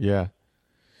about you? Yeah.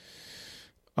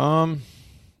 I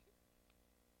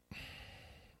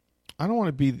don't want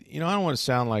to be, I don't want to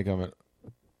sound like I'm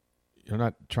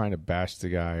not trying to bash the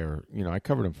guy or, I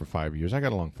covered him for 5 years. I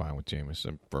got along fine with Jameis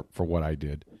for what I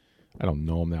did. I don't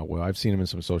know him that well. I've seen him in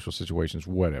some social situations,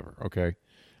 whatever. Okay.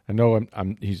 I know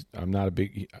he's not a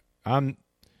big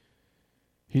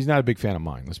fan of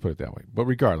mine. Let's put it that way. But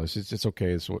regardless, it's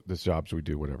okay. It's this jobs we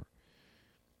do, whatever.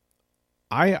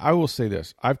 I will say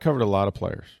this. I've covered a lot of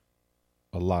players.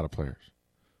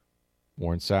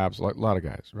 Warren Sapp, a lot of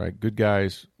guys, right? Good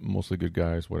guys, mostly good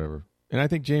guys, whatever. And I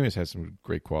think Jameis has some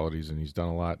great qualities, and he's done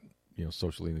a lot,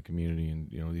 socially in the community and,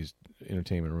 these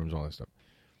entertainment rooms, all that stuff.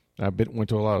 And I went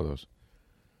to a lot of those.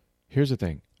 Here's the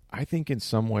thing. I think in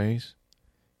some ways,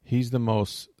 he's the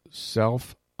most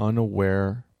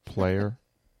self-unaware player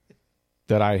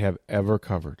that I have ever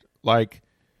covered. Like,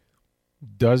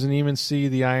 doesn't even see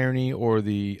the irony or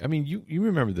you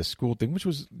remember the school thing, which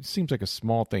seems like a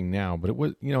small thing now, but it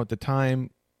was, at the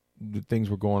time, the things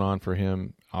were going on for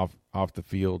him off the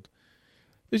field.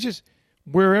 It's just,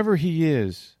 wherever he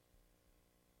is,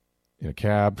 in a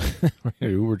cab, an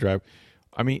Uber driver,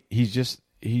 he just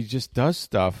does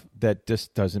stuff that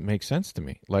just doesn't make sense to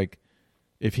me. Like,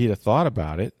 if he'd have thought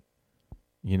about it,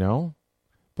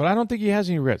 but I don't think he has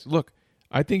any regrets. Look,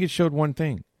 I think it showed one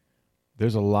thing.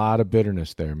 There's a lot of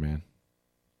bitterness there, man.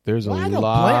 There's a lot of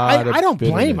I don't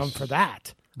blame bitterness. him for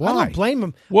that. Why? I don't blame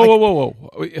him. Whoa.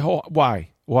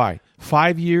 Why?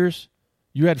 5 years?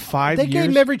 You had 5 years? They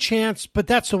gave him every chance, but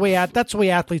that's the way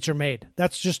athletes are made.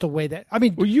 That's just the way that.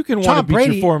 Well, you can want to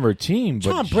beat your former team,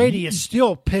 but Tom Brady is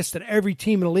still pissed at every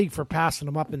team in the league for passing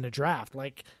him up in the draft.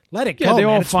 Like, let it go. Yeah, they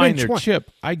man. all find their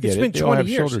chip. I get it. They all have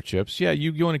 20 years. Shoulder chips. Yeah,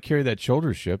 you want to carry that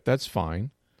shoulder chip. That's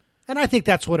fine. And I think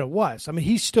that's what it was.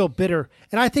 He's still bitter,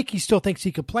 and I think he still thinks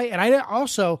he could play. And I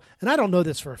don't know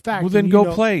this for a fact. Well, then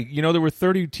go play. There were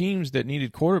 30 teams that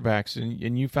needed quarterbacks,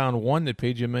 and you found one that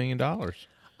paid you $1 million.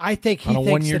 I think he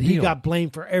thinks that he got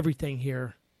blamed for everything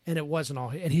here, and it wasn't all.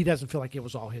 And he doesn't feel like it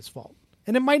was all his fault,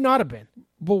 and it might not have been.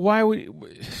 But why would?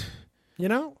 I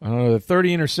don't know. The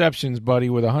 30 interceptions, buddy,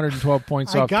 with 112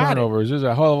 points off turnovers. There's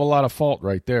a hell of a lot of fault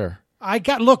right there. I'm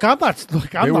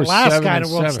the last guy in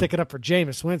the world sticking up for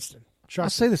Jameis Winston.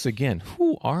 I'll say this again.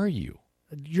 Who are you?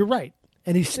 You're right.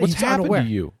 And What's he's happened unaware. to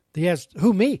you? He has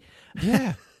me?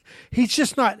 Yeah. He's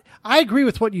just not. I agree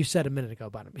with what you said a minute ago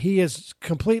about him. He is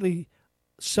completely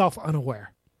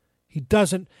self-unaware. He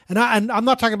doesn't, and I'm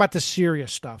not talking about the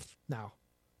serious stuff now.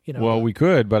 Well, we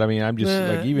could, but I'm just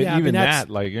that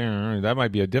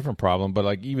might be a different problem. But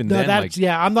I'm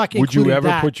not. Would you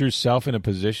ever put yourself in a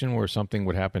position where something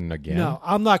would happen again? No,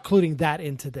 I'm not including that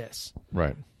into this.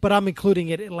 Right. But I'm including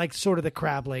it in sort of the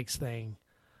Crab Lakes thing,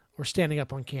 or standing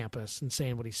up on campus and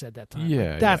saying what he said that time.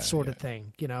 Yeah, that sort of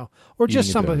thing, or just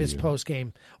eating some of his post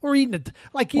game, or eating it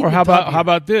Or how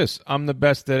about this? I'm the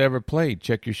best that ever played.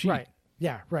 Check your sheet. Right.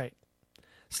 Yeah. Right.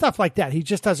 Stuff like that. He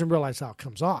just doesn't realize how it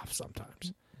comes off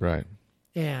sometimes. Right.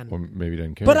 And or maybe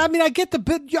doesn't care. But I get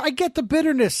the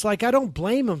bitterness. I don't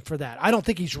blame him for that. I don't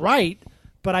think he's right,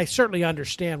 but I certainly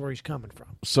understand where he's coming from.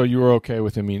 So you were okay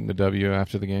with him eating the W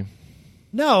after the game?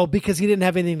 No, because he didn't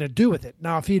have anything to do with it.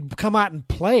 Now, if he'd come out and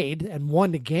played and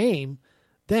won the game,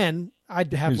 then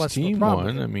I'd have less of a problem.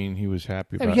 His team won. He was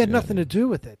happy about it. He had nothing to do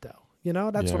with it, though.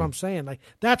 That's what I'm saying.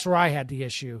 That's where I had the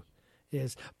issue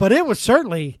is. But it was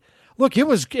certainly... Look, it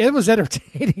was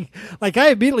entertaining. I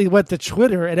immediately went to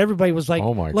Twitter, and everybody was like,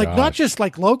 "Oh my gosh." Not just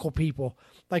local people.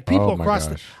 Like people Oh, my across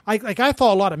gosh. I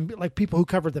follow a lot of like people who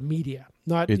cover the media.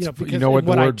 Not It's, because you know what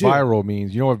the I word do. viral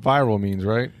means. You know what viral means,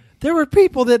 right? There were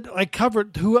people that like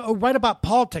covered who write about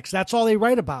politics. That's all they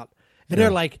write about, and they're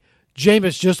like,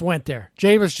 Jameis just went there.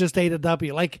 Jameis just ate a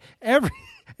W. Like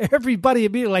everybody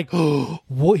immediately like, oh,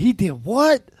 what, he did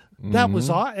what? That was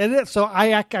odd. And so I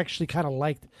actually kind of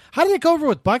liked. How did it go over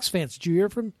with Bucks fans? Did you hear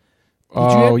from?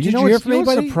 Did you hear from what's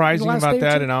anybody surprising in the last about day or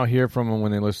that, two? and I'll hear from them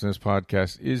when they listen to this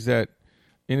podcast, is that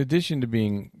in addition to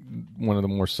being one of the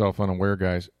more self-unaware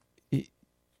guys, he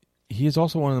is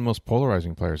also one of the most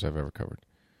polarizing players I've ever covered.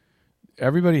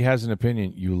 Everybody has an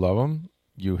opinion. You love him,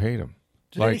 you hate him.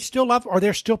 Do they still love? Are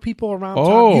there still people around?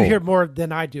 Oh. Tom? You hear more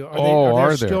than I do. Are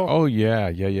there? Still, Oh, yeah.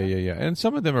 And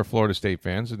some of them are Florida State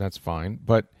fans, and that's fine.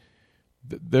 But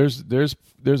there's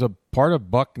a part of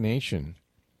Buck Nation.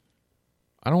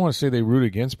 I don't want to say they root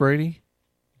against Brady,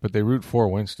 but they root for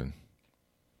Winston.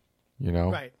 You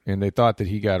know, Right. And they thought that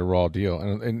he got a raw deal.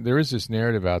 And there is this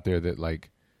narrative out there that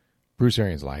like Bruce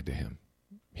Arians lied to him.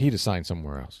 He'd have signed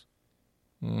somewhere else.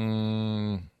 I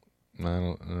don't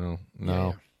know. No.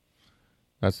 Yeah.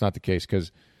 That's not the case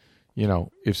because, you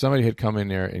know, if somebody had come in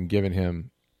there and given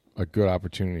him a good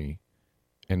opportunity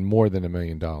and more than $1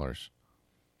 million,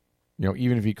 you know,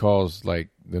 even if he calls like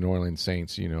the New Orleans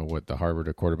Saints, you know, what the Harvard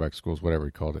or quarterback schools, whatever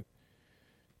he called it,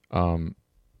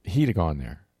 he'd have gone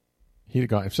there. He'd have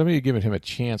gone if somebody had given him a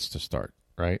chance to start,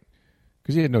 right?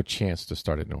 Because he had no chance to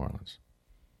start at New Orleans.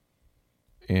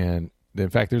 And in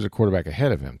fact, there's a quarterback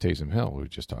ahead of him, Taysom Hill, who we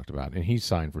just talked about, and he's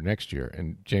signed for next year,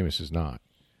 and Jameis is not.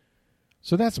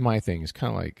 So that's my thing. It's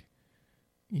kind of like,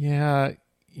 yeah,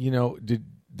 you know, did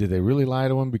they really lie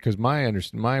to him? Because my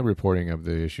reporting of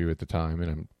the issue at the time, and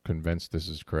I'm convinced this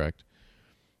is correct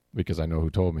because I know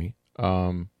who told me,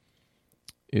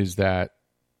 is that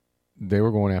they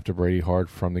were going after Brady hard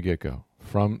from the get-go.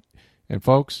 And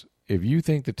folks, if you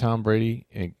think that Tom Brady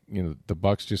and the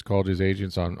Bucs just called his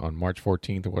agents on March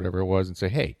 14th or whatever it was and say,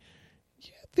 hey,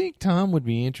 you think Tom would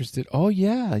be interested? Oh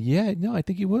yeah, no, I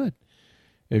think he would.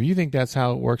 If you think that's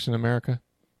how it works in America,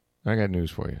 I got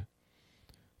news for you.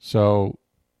 So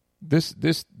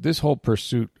this whole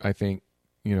pursuit, I think,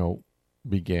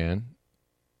 began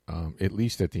at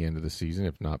least at the end of the season,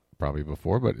 if not probably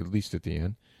before, but at least at the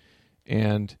end.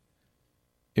 And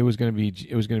it was going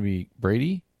to be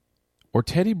Brady or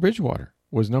Teddy Bridgewater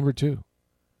was number 2.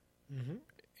 Mm-hmm.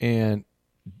 And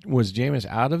was Jameis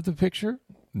out of the picture?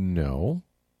 No,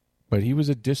 but he was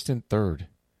a distant third.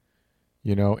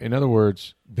 In other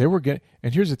words, they were getting.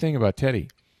 And here's the thing about Teddy: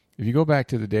 if you go back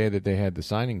to the day that they had the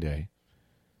signing day,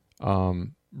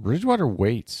 Bridgewater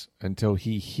waits until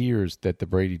he hears that the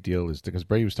Brady deal is, because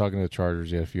Brady was talking to the Chargers,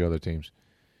 he had a few other teams.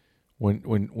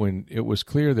 When it was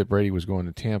clear that Brady was going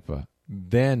to Tampa,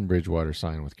 then Bridgewater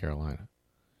signed with Carolina,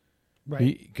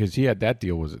 right? Because he had that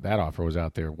offer was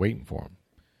out there waiting for him.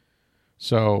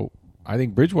 So I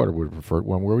think Bridgewater would have preferred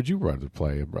one. Where would you rather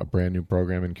play? A brand new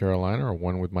program in Carolina or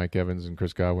one with Mike Evans and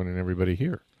Chris Godwin and everybody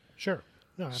here? Sure.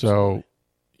 No, absolutely.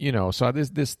 So there's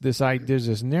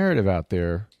this narrative out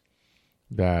there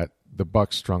that the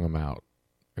Bucs strung him out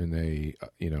and they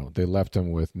left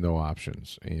him with no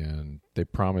options and they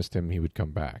promised him he would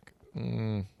come back.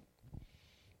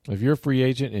 If you're a free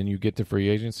agent and you get to free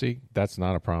agency, that's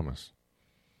not a promise.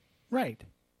 Right.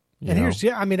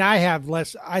 I have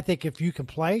less. I think if you can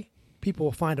play, people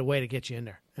will find a way to get you in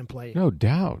there and play. No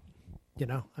doubt.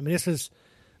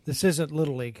 This isn't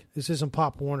Little League. This isn't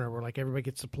Pop Warner where like everybody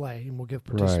gets to play and we'll give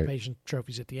participation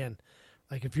trophies at the end.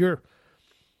 Like if you're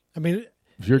good,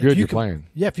 you're playing.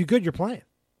 Yeah, if you're good, you're playing.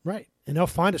 Right. And they'll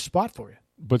find a spot for you.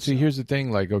 But see, here's the thing.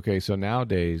 Like, okay, so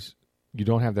nowadays you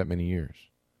don't have that many years.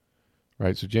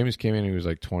 Right. So Jameis came in, he was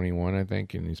like 21, I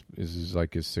think, and this is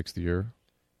like his 6th year.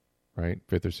 Right?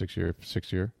 5th or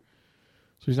 6th year.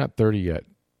 So he's not 30 yet.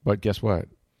 But guess what?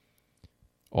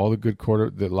 All the good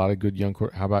a lot of good young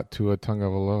quarter. How about Tua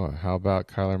Tagovailoa? How about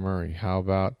Kyler Murray? How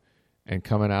about, and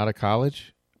coming out of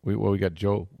college, we got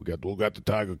Joe. We got the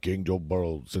Tiger King, Joe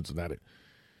Burrow, Cincinnati.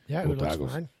 Yeah, who looks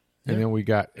fine. And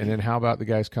then how about the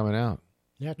guys coming out?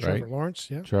 Yeah, Trevor Lawrence.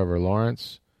 Yeah, Trevor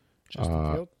Lawrence,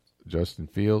 Justin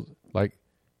Fields. Like,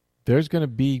 there's going to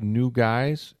be new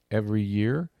guys every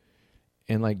year.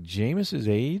 And like Jameis's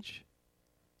age,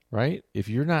 right? If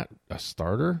you're not a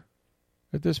starter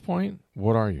at this point,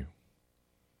 what are you?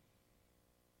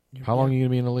 How long are you going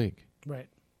to be in the league? Right.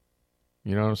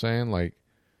 You know what I'm saying? Like,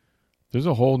 there's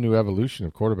a whole new evolution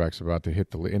of quarterbacks about to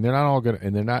hit the league. And they're not all good.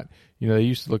 And they're not, they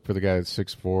used to look for the guy that's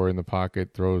 6'4" in the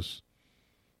pocket, throws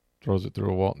it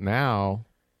through a wall. Now,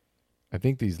 I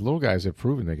think these little guys have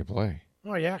proven they can play.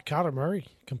 Oh, yeah. Kyler Murray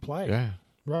can play. Yeah.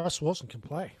 Russ Wilson can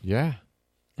play. Yeah.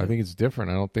 I think it's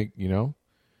different. I don't think,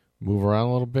 move around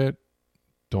a little bit.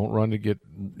 Don't run to get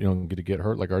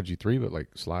hurt like RG3, but like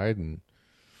slide. And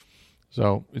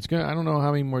so it's going to, I don't know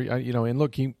how many more, and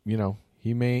look,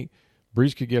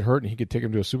 Brees could get hurt and he could take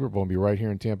him to a Super Bowl and be right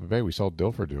here in Tampa Bay. We saw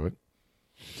Dilfer do it,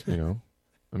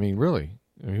 I mean, really,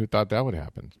 who thought that would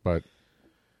happen? But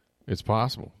it's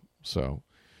possible. So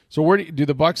where do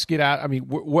the Bucs get out? I mean,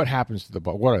 what happens to the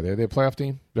Bucs? What are they? Are they a playoff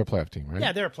team? They're a playoff team, right?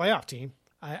 Yeah, they're a playoff team.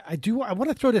 I want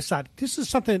to throw this out. This is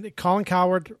something that Colin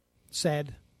Cowherd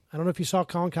said. I don't know if you saw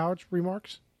Colin Cowherd's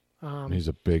remarks. He's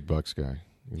a big Bucs guy.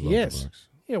 He is.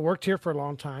 Yeah, worked here for a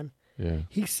long time. Yeah.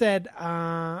 He said,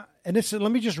 let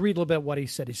me just read a little bit what he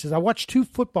said. He says, I watched two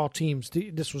football teams.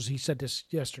 He said this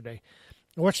yesterday.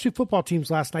 I watched two football teams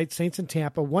last night, Saints and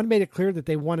Tampa. One made it clear that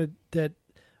they wanted to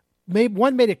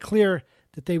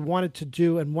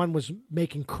do, and one was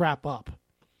making crap up.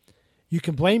 You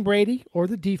can blame Brady or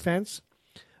the defense,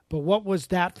 but what was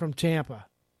that from Tampa?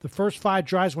 The first 5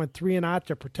 drives went 3 and out.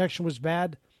 Their protection was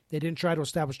bad. They didn't try to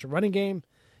establish a running game.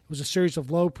 It was a series of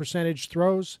low percentage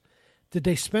throws. Did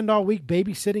they spend all week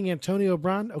babysitting Antonio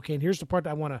Brown? Okay, and here's the part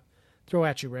I want to throw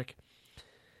at you, Rick.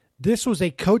 This was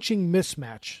a coaching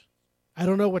mismatch. I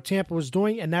don't know what Tampa was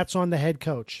doing, and that's on the head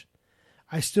coach.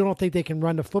 I still don't think they can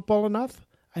run the football enough.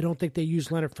 I don't think they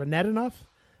use Leonard Fournette enough.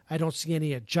 I don't see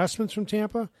any adjustments from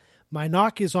Tampa. My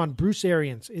knock is on Bruce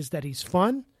Arians, is that he's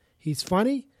fun, he's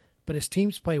funny, but his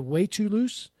teams play way too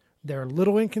loose. They're a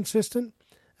little inconsistent.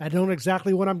 I don't know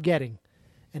exactly what I'm getting.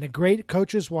 And the great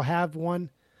coaches will have one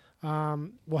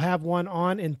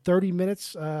on in 30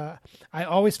 minutes. I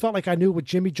always felt like I knew what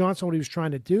Jimmy Johnson, what he was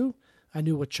trying to do. I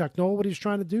knew what Chuck Noll, what he was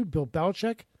trying to do, Bill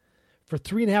Belichick. For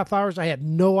 3.5 hours, I had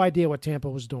no idea what Tampa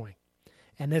was doing.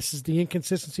 And this is the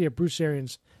inconsistency of Bruce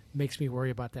Arians makes me worry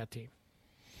about that team.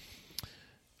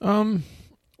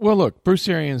 Well, look, Bruce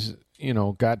Arians,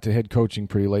 got to head coaching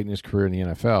pretty late in his career in the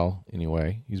NFL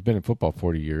anyway. He's been in football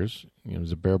 40 years. He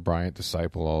was a Bear Bryant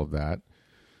disciple, all of that.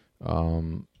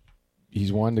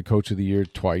 He's won the Coach of the Year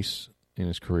twice in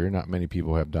his career. Not many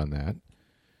people have done that.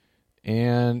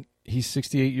 And he's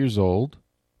 68 years old,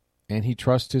 and he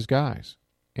trusts his guys.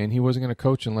 And he wasn't going to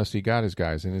coach unless he got his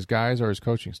guys, and his guys are his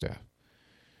coaching staff.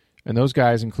 And those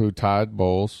guys include Todd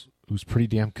Bowles, who's pretty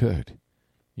damn good.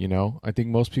 I think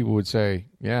most people would say,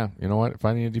 yeah, you know what? If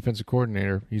I need a defensive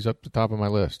coordinator, he's up the top of my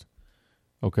list.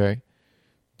 Okay?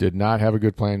 Did not have a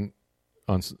good plan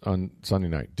on Sunday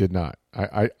night. Did not.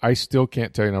 I still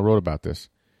can't tell you, and I wrote about this.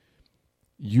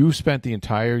 You spent the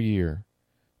entire year,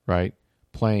 right,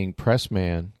 playing press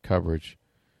man coverage,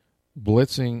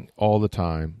 blitzing all the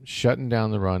time, shutting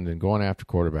down the run and going after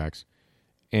quarterbacks,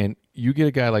 and you get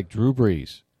a guy like Drew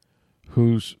Brees,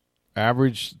 whose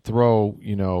average throw,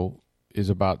 is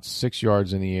about 6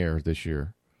 yards in the air this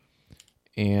year,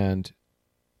 and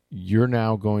you're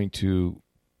now going to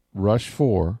rush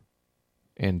 4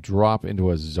 and drop into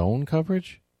a zone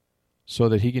coverage so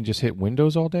that he can just hit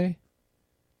windows all day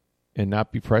and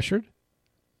not be pressured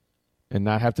and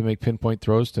not have to make pinpoint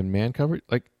throws to man coverage?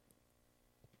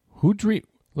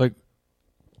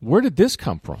 Where did this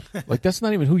come from? That's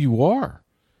not even who you are,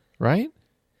 right?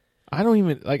 I don't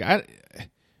even,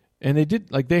 and they did,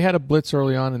 they had a blitz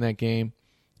early on in that game.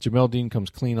 Jamel Dean comes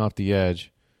clean off the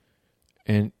edge,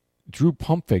 and Drew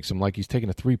pump fakes him like he's taking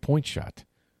a 3-point shot.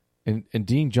 And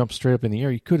Dean jumps straight up in the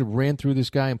air. He could have ran through this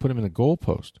guy and put him in the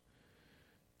goalpost.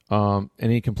 And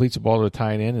he completes the ball to a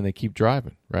tight end, and they keep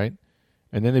driving, right?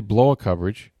 And then they blow a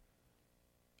coverage,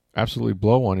 absolutely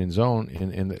blow one in zone,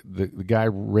 and the guy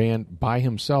ran by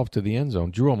himself to the end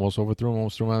zone. Drew almost overthrew him,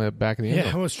 almost threw him out of the back of the end zone.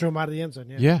 Yeah, almost threw him out of the end zone,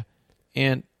 yeah. Yeah.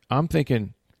 And I'm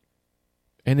thinking,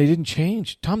 and they didn't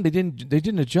change. Tom, they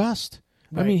didn't adjust.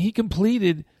 Right. I mean, he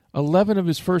completed 11 of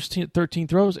his first 13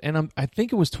 throws, and I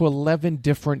think it was to 11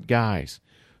 different guys.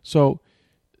 So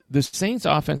the Saints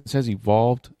offense has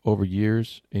evolved over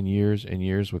years and years and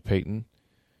years with Peyton,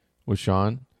 with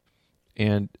Sean,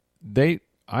 and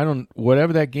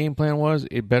whatever that game plan was,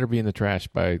 it better be in the trash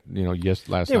by last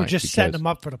night. They were just setting them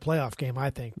up for the playoff game, I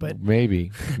think. But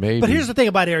maybe. But here's the thing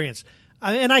about Arians.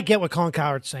 And I get what Colin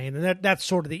Cowherd's saying, and that's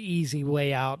sort of the easy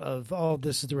way out of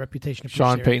this is the reputation of Bruce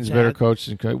Sean Arians Payton's a better coach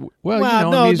than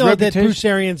that Bruce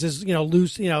Arians is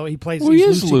loose. He plays. Well, he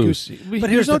is loose.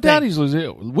 But here's no the doubt thing. he's loose.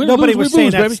 Nobody was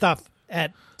saying that stuff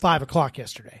at 5 o'clock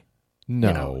yesterday.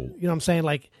 No, you know what I'm saying?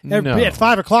 At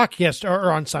 5 o'clock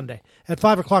or on Sunday. At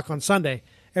 5 o'clock on Sunday,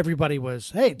 everybody was,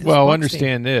 hey.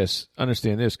 Understand this.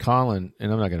 Colin,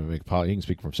 and I'm not going to make he can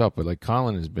speak for himself, but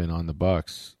Colin has been on the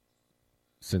Bucs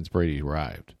since Brady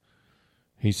arrived.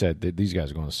 He said that these guys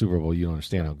are going to the Super Bowl. You don't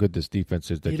understand how good this defense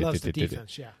is. He loves the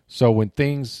defense, yeah. So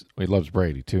he loves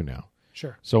Brady too now.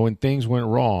 Sure. So when things went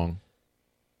wrong,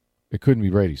 it couldn't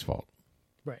be Brady's fault.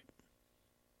 Right.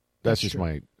 That's just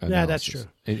my analysis. Yeah, that's true.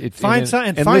 Find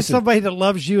find somebody that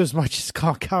loves you as much as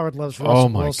Colin Cowherd loves Russell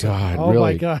Wilson. Oh, my God. Oh,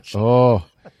 really? my gosh. Oh,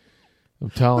 I'm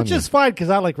telling you. Which is fine because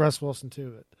I like Russ Wilson,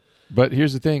 too. But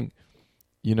here's the thing.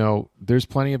 There's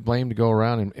plenty of blame to go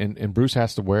around, and Bruce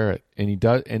has to wear it. And he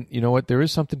does. And you know what? There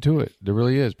is something to it. There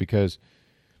really is because,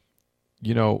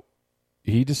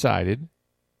 he decided,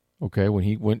 okay, when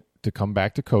he went to come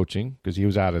back to coaching, because he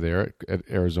was out of there at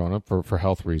Arizona for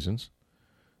health reasons,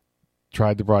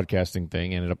 tried the broadcasting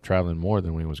thing, ended up traveling more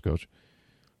than when he was coach.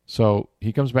 So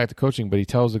he comes back to coaching, but he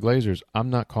tells the Glazers, I'm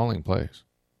not calling plays.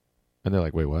 And they're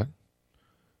like, wait, what?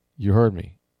 You heard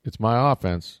me. It's my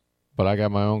offense, but I got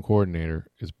my own coordinator.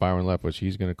 It's Byron Leftwich.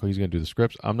 He's gonna do the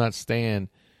scripts. I'm not staying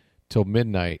till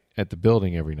midnight at the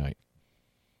building every night.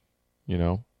 I'm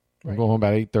going home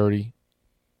about 8:30.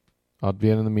 I'll be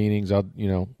in the meetings.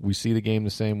 We see the game the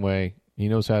same way. He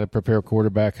knows how to prepare a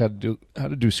quarterback, how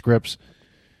to do scripts,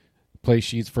 play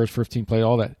sheets, first 15 play,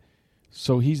 all that.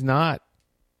 So he's not,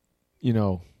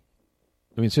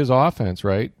 it's his offense,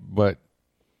 right? But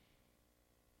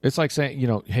it's like saying,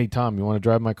 hey, Tom, you want to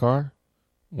drive my car?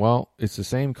 Well, it's the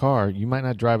same car. You might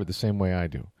not drive it the same way I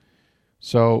do.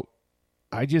 So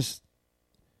I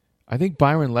think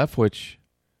Byron Leftwich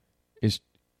is,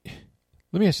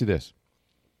 let me ask you this.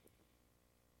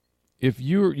 If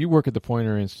you work at the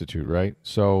Poynter Institute, right?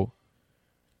 So,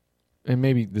 and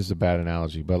maybe this is a bad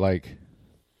analogy, but like,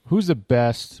 who's the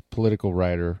best political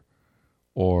writer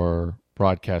or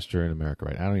broadcaster in America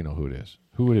right now? I don't even know who it is.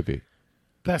 Who would it be?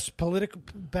 Best political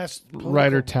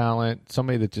writer talent,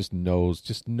 somebody that just knows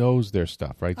their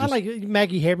stuff, right? I like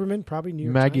Maggie Haberman, probably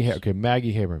New York Times. Okay,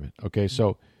 Maggie Haberman. Okay,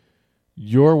 so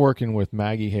you're working with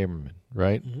Maggie Haberman,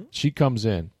 right? Mm-hmm. She comes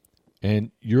in, and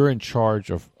you're in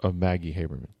charge of Maggie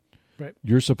Haberman. Right.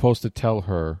 You're supposed to tell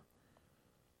her,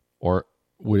 or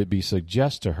would it be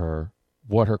suggest to her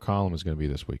what her column is going to be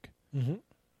this week, mm-hmm.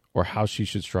 or how she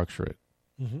should structure it.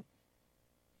 Mm-hmm.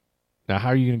 Now, how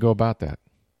are you going to go about that?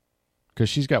 Because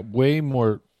she's got way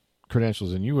more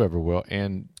credentials than you ever will,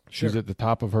 and she's at the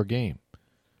top of her game.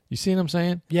 You see what I'm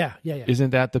saying? Yeah.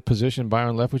 Isn't that the position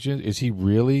Byron Leftwich is? Is he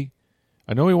really?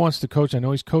 I know he wants to coach. I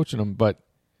know he's coaching them, but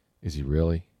is he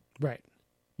really? Right.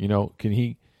 Can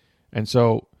he? And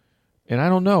so, and I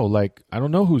don't know. Like, I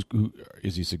don't know who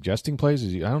is he suggesting plays?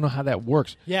 I don't know how that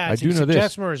works. Yeah, I do know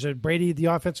this. Or is it Brady, the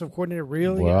offensive coordinator?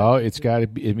 Really? Well, it's got to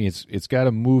be. I mean, it's got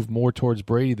to move more towards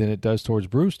Brady than it does towards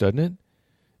Bruce, doesn't it?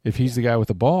 If he's the guy with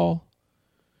the ball.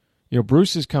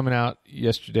 Bruce is coming out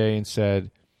yesterday and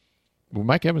said, well,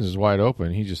 Mike Evans is wide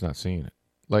open. He's just not seeing it.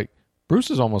 Like,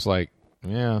 Bruce is almost like,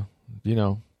 yeah,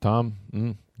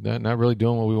 Tom, not really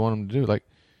doing what we want him to do. Like,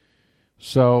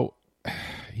 so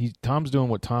Tom's doing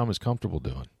what Tom is comfortable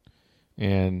doing.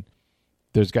 And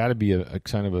there's got to be a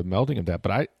kind of a melding of that.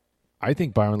 But I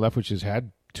think Byron Leftwich has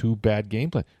had 2 bad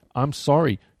game plans. I'm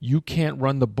sorry. You can't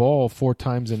run the ball 4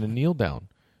 times in a kneel down.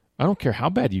 I don't care how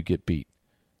bad you get beat.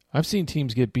 I've seen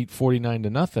teams get beat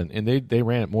 49-0, and they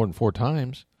ran it more than 4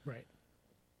 times. Right.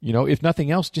 If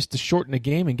nothing else, just to shorten the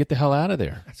game and get the hell out of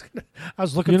there. I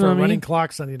was looking for a running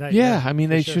clock Sunday night. Yeah, I mean,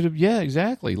 they should have. Yeah,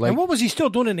 exactly. Like, and what was he still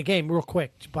doing in the game? Real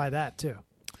quick, by that too.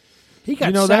 He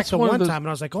got sacked one time, and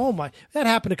I was like, "Oh my!" That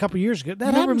happened a couple years ago.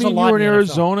 That happens a lot. You were in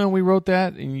Arizona, and we wrote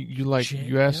that, and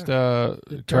you asked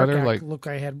Tyler, like, "Look,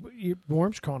 I had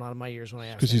worms crawling out of my ears when I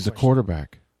asked." Because he's a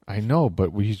quarterback. I know,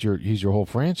 but he's your whole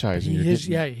franchise. And he's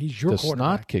your the quarterback.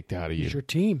 Snot kicked out of you. He's your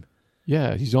team.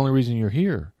 Yeah, he's the only reason you're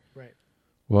here. Right.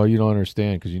 Well, you don't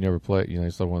understand because you never play.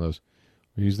 It's like one of those.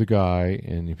 He's the guy,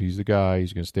 and if he's the guy,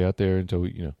 he's going to stay out there until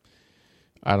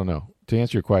I don't know. To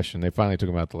answer your question, they finally took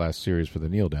him out the last series for the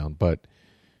kneel down, but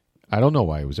I don't know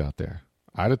why he was out there.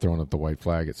 I'd have thrown up the white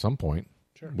flag at some point,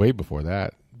 way before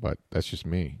that. But that's just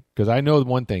me because I know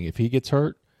one thing: if he gets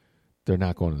hurt, they're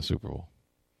not going to the Super Bowl.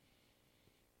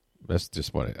 That's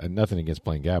just nothing against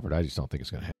Blaine Gabbert. I just don't think it's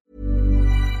going to happen.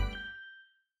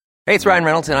 Hey, it's Ryan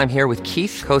Reynolds, and I'm here with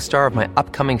Keith, co-star of my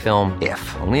upcoming film,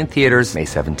 If, only in theaters May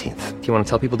 17th. Do you want to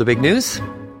tell people the big news?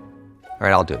 All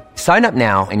right, I'll do it. Sign up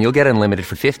now and you'll get unlimited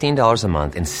for $15 a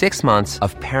month and 6 months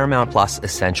of Paramount Plus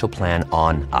Essential Plan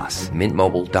on us.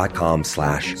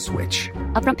 MintMobile.com/switch.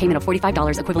 Upfront payment of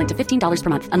 $45 equivalent to $15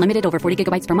 per month. Unlimited over 40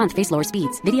 gigabytes per month. Face lower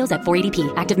speeds. Videos at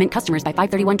 480p. Active Mint customers by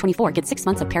 531.24 get 6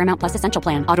 months of Paramount Plus Essential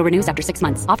Plan. Auto renews after 6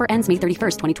 months. Offer ends May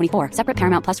 31st, 2024. Separate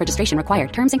Paramount Plus registration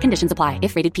required. Terms and conditions apply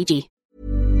if rated PG.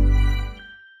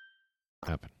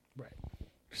 Happen. Right.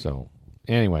 So,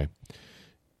 anyway.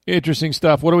 Interesting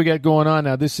stuff. What do we got going on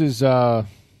now? This is we'll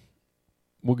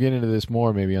get into this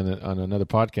more maybe on another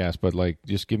podcast, but like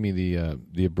just give me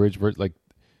the abridged version. Like,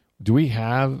 do we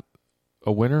have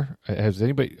a winner? Has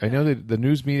anybody? I know that the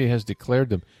news media has declared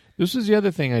them. This is the other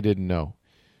thing I didn't know.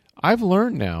 I've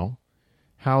learned now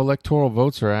how electoral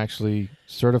votes are actually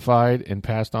certified and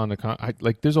passed on to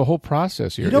there's a whole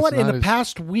process here. You know what? In the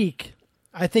past week,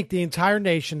 I think the entire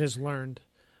nation has learned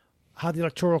how the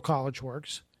Electoral College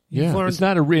works. It's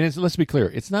not let's be clear.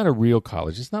 It's not a real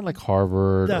college. It's not like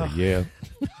Harvard or Yale.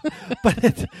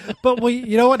 but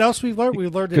you know what else we've learned?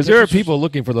 We've learned because there are people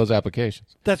looking for those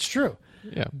applications. That's true.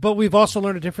 Yeah. But we've also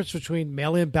learned a difference between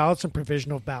mail-in ballots and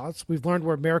provisional ballots. We've learned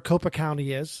where Maricopa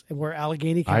County is and where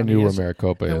Allegheny County is. I knew where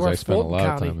Maricopa is. I spent a lot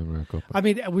County. of time in Maricopa. I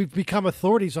mean, we've become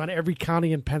authorities on every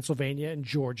county in Pennsylvania and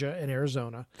Georgia and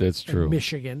Arizona. That's true. And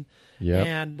Michigan.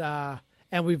 Yeah.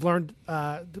 And we've learned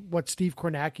what Steve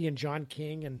Kornacki and John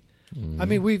King and I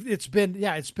mean it's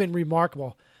been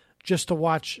remarkable just to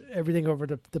watch everything over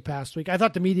the past week. I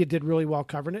thought the media did really well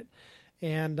covering it,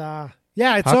 and we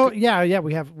have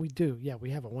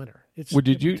a winner.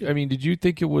 Did you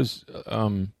think it was?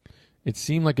 It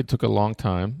seemed like it took a long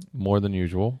time, more than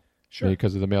usual,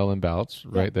 because of the mail-in ballots,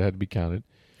 right? That had to be counted.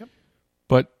 Yep.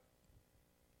 But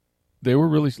they were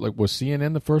really was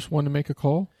CNN the first one to make a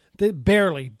call?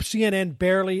 CNN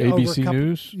barely. ABC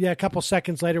News? Yeah, a couple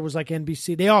seconds later was like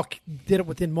NBC. They all did it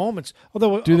within moments.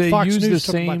 Although do they Fox use News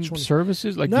the same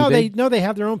services? They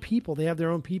have their own people. They have their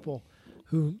own people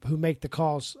who make the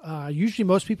calls. Usually,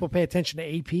 most people pay attention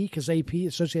to AP because AP,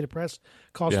 Associated Press,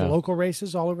 calls the local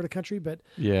races all over the country. But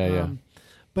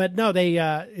but no, they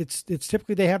it's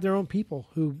typically they have their own people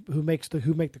who make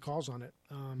the calls on it.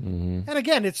 And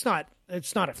again, it's not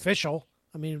official.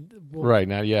 I mean, right,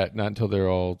 not yet, not until they're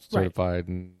all certified,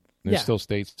 and there's still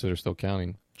states that are still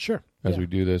counting. Sure, as we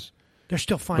do this, they're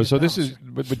still finding.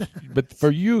 But for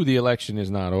you, the election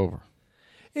is not over.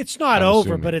 It's not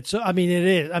over, but it's. I mean, it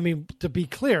is. I mean, to be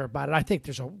clear about it, I think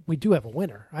we do have a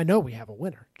winner. I know we have a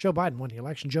winner. Joe Biden won the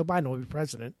election. Joe Biden will be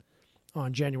president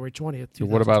on January 20th.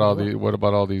 What about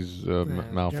all these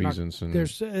malfeasance?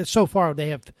 There's so far they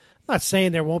have. I'm not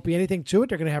saying there won't be anything to it.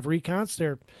 They're going to have recounts.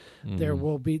 There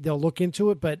will be. They'll look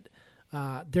into it, but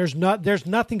there's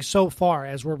nothing so far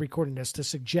as we're recording this to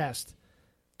suggest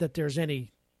that there's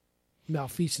any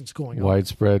malfeasance going on.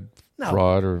 Widespread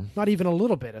fraud, or not even a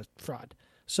little bit of fraud.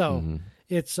 So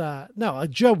it's Joe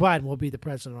Biden will be the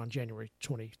president on January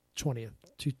 20th,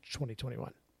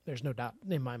 2021. There's no doubt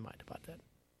in my mind about that,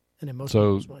 and in most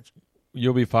people's minds.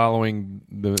 You'll be following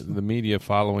the media,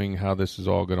 following how this is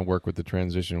all going to work with the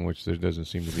transition, which there doesn't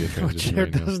seem to be a transition. There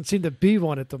doesn't seem to be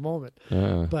one at the moment.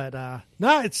 But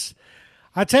no, it's.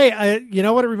 I tell you, you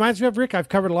know what it reminds me of, Rick? I've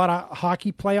covered a lot of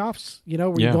hockey playoffs. You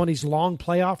know, where you go on these long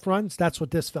playoff runs. That's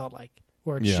what this felt like,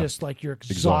 where it's just like you're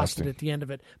exhausted at the end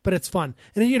of it, but it's fun.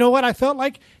 And you know what I felt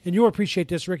like, and you'll appreciate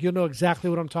this, Rick. You'll know exactly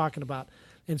what I'm talking about,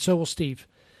 and so will Steve.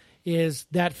 Is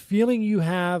that feeling you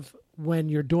have when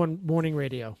you're doing morning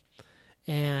radio?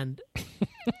 And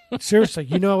seriously,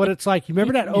 you know what it's like. You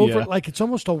remember that like it's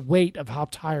almost a weight of how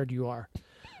tired you are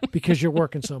because you're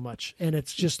working so much, and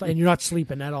it's just, and you're not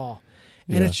sleeping at all.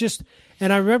 And it's just,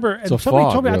 and I remember, and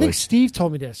somebody told me, really. I think Steve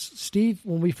told me this. Steve,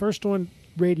 when we first doing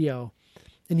radio,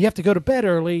 and you have to go to bed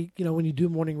early, you know, when you do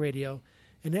morning radio,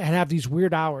 and have these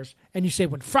weird hours, and you say,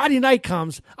 when Friday night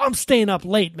comes, I'm staying up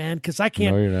late, man, because I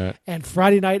can't. No, you're not. And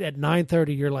Friday night at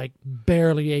 9:30, you're like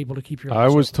barely able to keep your. What I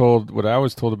was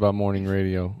told about morning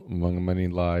radio, among many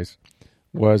lies,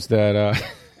 was that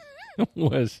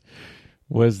was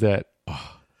that.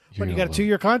 Oh, when you got a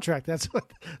 2-year contract, that's what.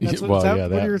 That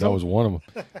was one of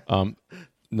them.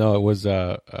 No, it was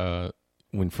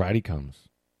when Friday comes,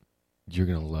 you're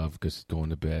gonna love because going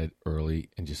to bed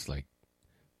early and just like.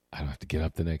 I don't have to get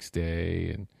up the next day,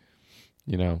 and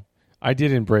you know, I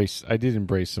did embrace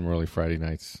some early Friday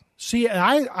nights. See,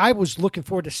 I was looking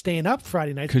forward to staying up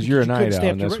Friday nights because you're a night owl,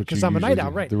 and that's what because I'm a night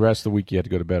owl, right? The rest of the week you had to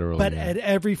go to bed early. But at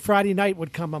every Friday night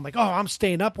would come, I'm like, oh, I'm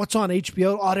staying up. What's on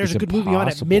HBO? Oh, there's a good movie on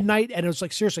at midnight, and it was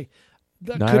like seriously,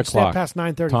 9 o'clock past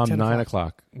 9:30. Tom, 9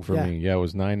 o'clock for me. Yeah, it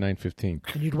was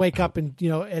 9:15. And you'd wake up and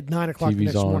at 9 o'clock the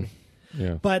next morning.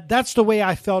 Yeah. But that's the way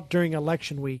I felt during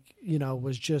election week, you know,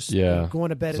 was just going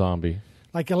to bed. Zombie.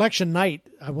 Like election night,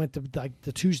 I went to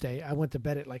the Tuesday. I went to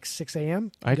bed at like 6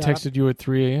 a.m. I texted you at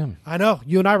 3 a.m. I know.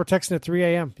 You and I were texting at 3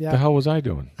 a.m. Yeah. The hell was I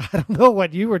doing? I don't know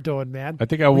what you were doing, man. I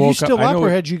think I woke up. Were you still up or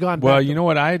had you gone Well, back you know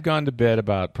what? I had gone to bed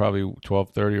about probably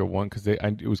 12:30 or 1 because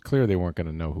it was clear they weren't going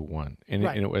to know who won. And,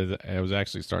 right. It was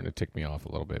actually starting to tick me off a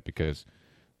little bit because,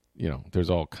 you know, there's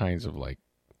all kinds of like,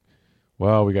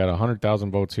 well, we got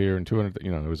 100,000 votes here and 200. You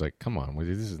know, it was like, come on,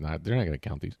 this is not. They're not going to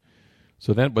count these.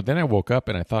 So then I woke up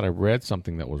and I thought I read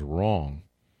something that was wrong.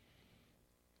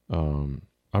 I'm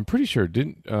pretty sure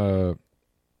didn't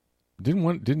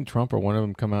Trump or one of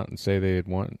them come out and say they had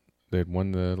won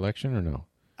the election or no?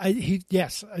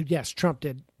 Yes, Trump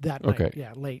did that night. Okay.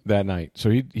 Yeah, late. That night. So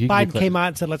he Biden came out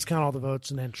and said, let's count all the votes,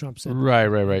 and then Trump said,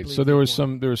 Right. So there was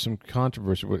some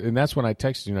controversy, and that's when I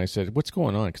texted you and I said, what's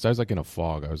going on? Because I was like in a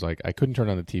fog. I was like, I couldn't turn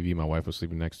on the TV. My wife was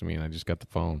sleeping next to me, and I just got the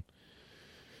phone.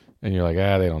 And you're like,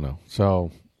 they don't know.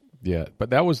 So, yeah. But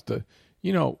that was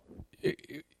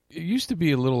it used to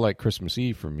be a little like Christmas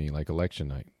Eve for me, like election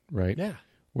night, right? Yeah.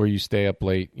 Where you stay up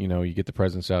late, you get the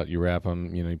presents out, you wrap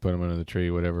them, you put them under the tree,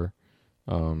 whatever.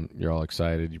 You're all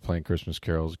excited. You're playing Christmas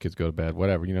carols. The kids go to bed.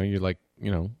 Whatever. You're like,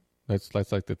 that's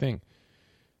like the thing.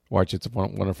 Watch It's a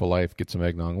Wonderful Life. Get some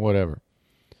eggnog. Whatever.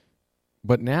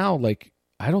 But now, like,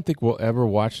 I don't think we'll ever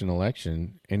watch an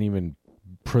election and even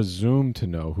presume to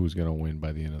know who's going to win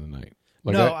by the end of the night.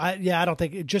 Like I don't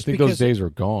think it just I think because those days are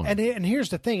gone. And here's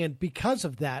the thing, and because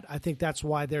of that, I think that's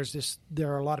why there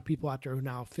are a lot of people out there who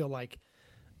now feel like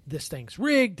this thing's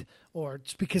rigged, or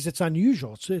it's because it's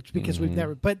unusual. So it's because we've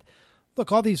never. But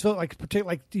look, all these votes,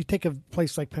 like you take a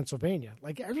place like Pennsylvania,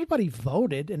 like everybody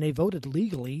voted and they voted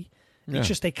legally. It's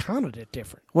just they counted it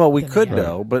different. Well, we could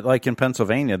know, but like in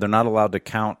Pennsylvania, they're not allowed to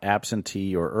count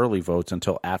absentee or early votes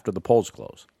until after the polls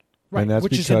close. Right, and that's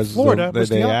which because is in Florida,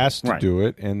 they asked to right. do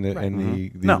it, and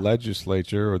the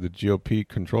legislature or the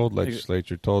GOP-controlled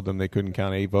legislature told them they couldn't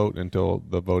count a vote until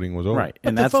the voting was over. Right,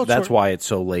 and that's why it's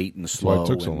so late and slow. Why it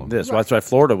took so long. That's why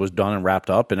Florida was done and wrapped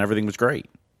up, and everything was great.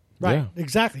 Right, yeah.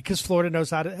 Exactly, because Florida knows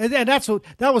how to, and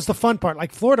that was the fun part.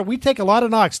 Like Florida, we take a lot of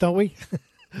knocks, don't we?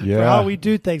 Yeah, for how we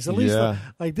do things. At least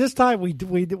like this time, we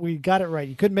got it right.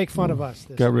 You couldn't make fun of us.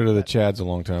 Got rid of the Chads a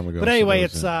long time ago. But anyway,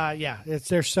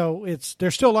 there's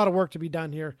still a lot of work to be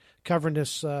done here covering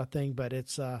this thing. But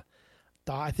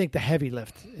I think the heavy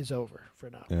lift is over for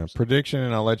now. Yeah, prediction,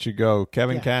 and I'll let you go.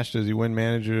 Kevin Cash, does he win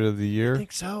Manager of the Year?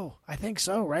 I think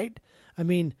so. Right? I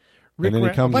mean. Rick, and then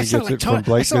he comes and gets it from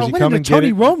Blake. Does he come and get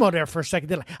Tony Romo there for a second?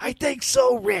 They're like, I think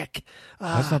so, Rick.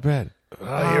 That's not bad.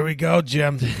 Here we go,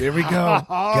 Jim. Here we go.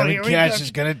 Kevin Cash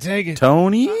is going to take it.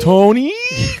 Tony?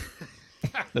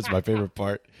 That's my favorite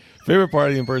part. Favorite part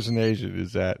of the impersonation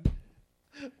is that.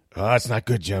 Oh, it's not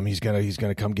good, Jim. He's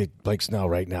gonna come get Blake Snell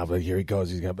right now. But here he goes.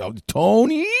 He's gonna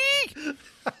Tony.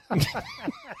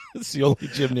 It's the only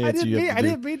Jim Nancy. I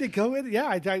didn't mean to go in.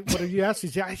 Yeah, what you asked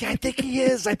me? I think he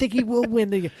is. I think he will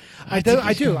win. I do.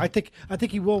 I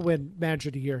think he will win Manager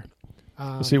of the Year.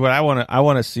 See what I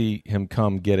want to see him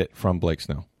come get it from Blake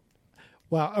Snell.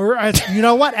 Well, or you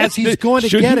know what? As he's going to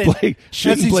get it, Blake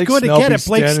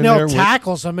Snell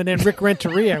tackles him, and then Rick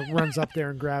Renteria runs up there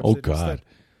and grabs it. Oh God, instead.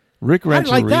 Rick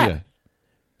Renteria. Like that.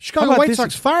 Chicago White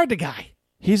Sox fired the guy.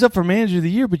 He's up for Manager of the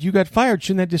Year, but you got fired.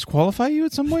 Shouldn't that disqualify you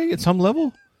at some way, at some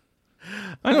level?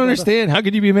 I don't understand. How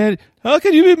could you be Manager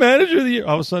of the Year?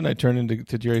 All of a sudden, I turn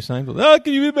into Jerry Seinfeld. How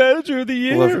can you be Manager of the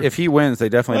Year? Well, if he wins, they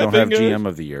definitely don't have GM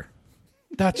of the Year.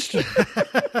 That's true.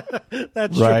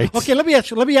 That's right. True. Okay, let me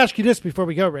ask you this before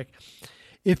we go, Rick.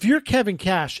 If you're Kevin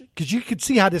Cash, because you can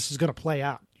see how this is going to play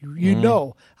out, you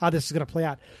know how this is going to play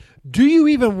out. Do you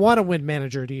even want to win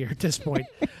Manager of the Year at this point?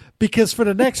 Because for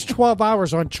the next 12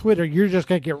 hours on Twitter, you're just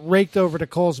going to get raked over the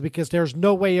coals because there's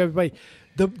no way everybody.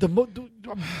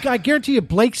 I guarantee you,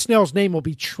 Blake Snell's name will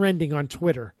be trending on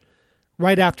Twitter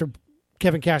right after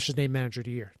Kevin Cash's named Manager of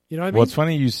the Year. You know what I mean? Well, it's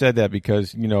funny you said that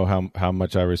because you know how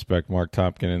much I respect Mark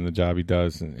Topkin and the job he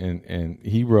does, and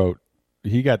he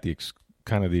got the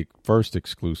kind of the first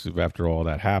exclusive after all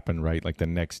that happened, right? Like the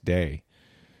next day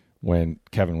when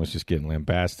Kevin was just getting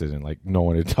lambasted and like no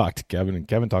one had talked to Kevin, and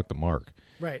Kevin talked to Mark.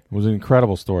 Right. It was an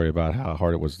incredible story about how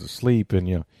hard it was to sleep,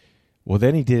 and well,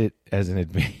 then he did it as an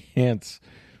advance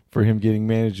for him getting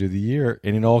Manager of the Year,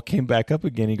 and it all came back up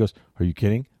again. He goes, "Are you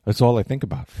kidding? That's all I think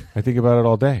about. I think about it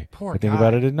all day. Poor I think guy.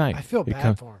 about it at night. I feel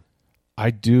bad for him.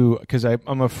 I do, because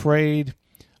I'm afraid,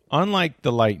 unlike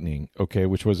the Lightning, okay,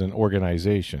 which was an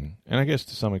organization, and I guess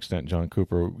to some extent John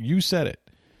Cooper, you said it,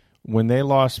 when they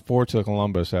lost 4 to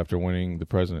Columbus after winning the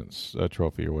President's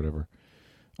Trophy or whatever,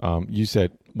 you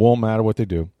said, won't matter what they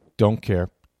do, don't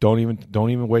care, don't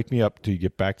even wake me up till you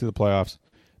get back to the playoffs,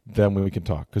 then we can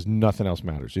talk, because nothing else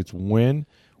matters. It's win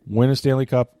a Stanley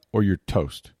Cup, or you're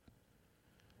toast.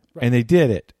 Right. And they did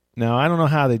it. Now, I don't know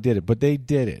how they did it, but they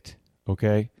did it,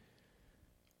 okay?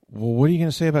 Well, what are you going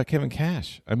to say about Kevin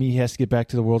Cash? I mean, he has to get back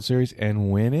to the World Series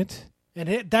and win it?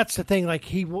 And that's the thing. Like,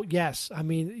 he will, yes. I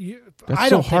mean, I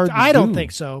don't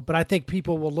think so, but I think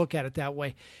people will look at it that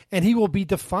way. And he will be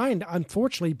defined,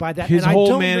 unfortunately, by that. His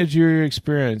whole managerial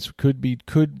experience could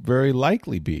very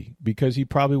likely be, because he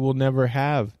probably will never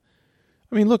have.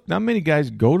 I mean, look, not many guys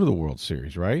go to the World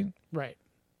Series, right? Right.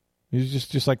 He's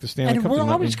just like the Stanley Cup. And we're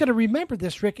always going to remember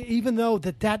this, Rick, even though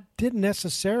that didn't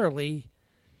necessarily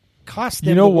cost them.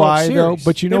 You know the World why, Series. though?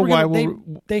 But you know why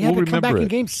they had to come back in in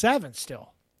Game 7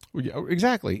 still. Yeah,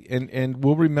 exactly, and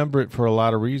we'll remember it for a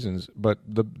lot of reasons. But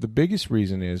the biggest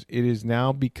reason is it has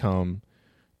now become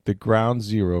the ground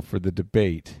zero for the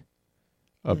debate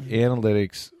of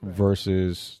analytics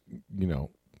versus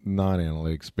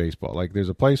non-analytics baseball. Like there's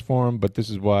a place for them, but this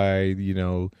is why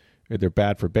they're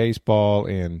bad for baseball.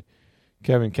 And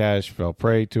Kevin Cash fell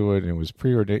prey to it, and it was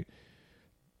preordained.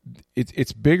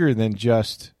 It's bigger than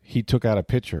just he took out a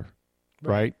pitcher,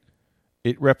 right?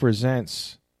 It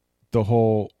represents the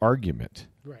whole argument,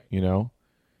 right?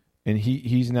 And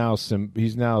he's now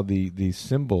the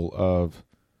symbol of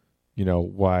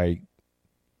why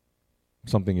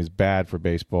something is bad for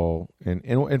baseball,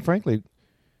 and frankly,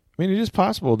 I mean, it is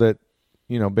possible that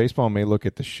baseball may look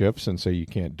at the shifts and say you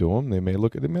can't do them. They may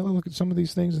look at some of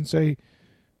these things and say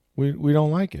we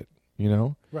don't like it,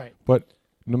 right? But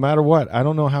no matter what, I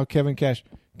don't know how Kevin Cash,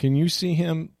 can you see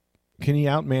him? Can he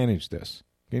outmanage this?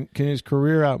 Can his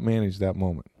career outmanage that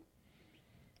moment?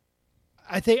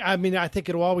 I think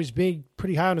it'll always be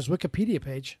pretty high on his Wikipedia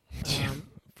page.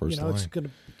 First line.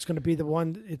 It's gonna be the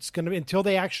one. It's gonna until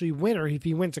they actually win, or if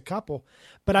he wins a couple.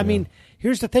 But I mean,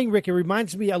 here's the thing, Rick. It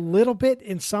reminds me a little bit,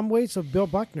 in some ways, of Bill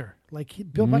Buckner. Like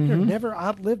Bill Buckner never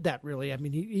outlived that, really. I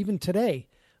mean, even today,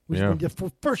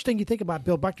 the first thing you think about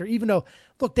Bill Buckner. Even though,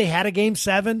 look, they had a Game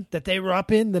 7 that they were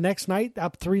up in the next night,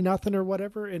 up 3-0 or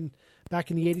whatever, back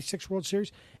in the '86 World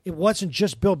Series. It wasn't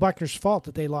just Bill Buckner's fault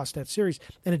that they lost that series,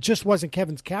 and it just wasn't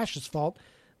Kevin Cash's fault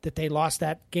that they lost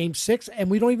that Game 6, and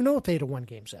we don't even know if they'd have won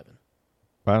Game 7.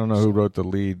 I don't know who wrote the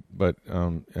lead, but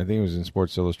I think it was in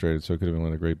Sports Illustrated, so it could have been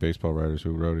one of the great baseball writers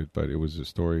who wrote it, but it was a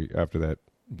story after that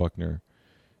Buckner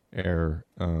error,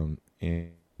 and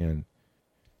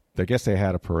I guess they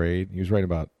had a parade. He was writing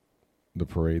about the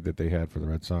parade that they had for the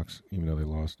Red Sox, even though they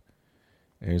lost.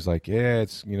 And he's like,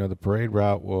 it's, the parade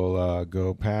route will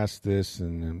go past this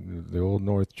and the Old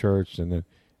North Church, and then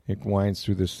it winds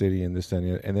through the city and this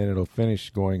and that, and then it'll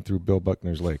finish going through Bill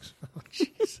Buckner's lakes. Oh,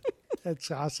 jeez. That's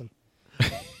awesome.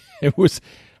 It was,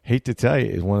 hate to tell you,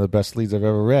 it's one of the best leads I've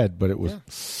ever read, but it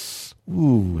was,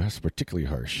 ooh, that's particularly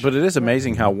harsh. But it is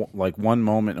amazing how, like, one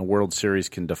moment in a World Series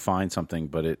can define something,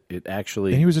 but it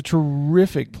actually... And he was a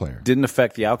terrific player. Didn't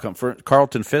affect the outcome. For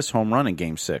Carlton Fisk's home run in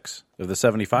Game 6 of the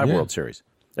 75 World Series.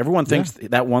 Everyone thinks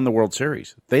that won the World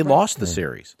Series. They lost the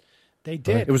series. They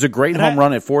did. Right. It was a great home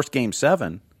run. It forced Game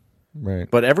 7.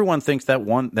 Right. But everyone thinks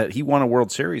that he won a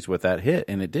World Series with that hit,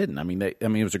 and it didn't. I mean,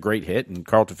 it was a great hit, and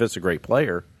Carlton Fisk's a great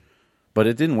player, but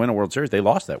it didn't win a World Series. They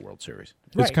lost that World Series.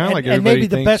 Right. It's kind of like and everybody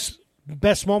maybe thinks... the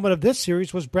best moment of this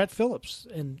series was Brett Phillips,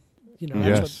 and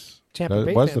that's what Tampa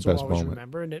Bay fans will always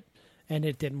remember. And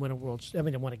it didn't win a World. I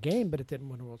mean, it won a game, but it didn't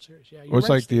win a World Series. Yeah, it was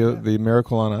like the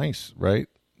Miracle on Ice, right?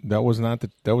 That was not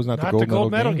the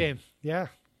gold medal game. Yeah,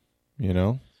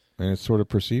 and it's sort of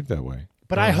perceived that way.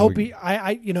 But I hope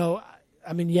I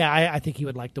think he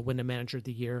would like to win the Manager of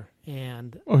the Year,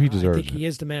 and he deserves it. I think he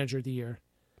is the Manager of the Year.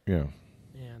 Yeah.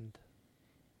 And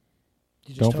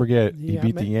don't forget, he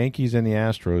beat the Yankees and the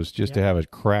Astros just to have a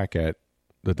crack at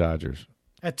the Dodgers.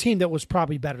 A team that was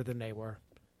probably better than they were.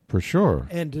 For sure.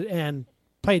 And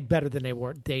played better than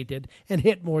they did, and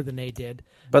hit more than they did.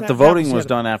 But the voting was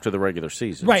done after the regular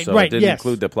season, right? So it didn't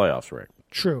include the playoffs, Rick.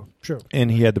 True.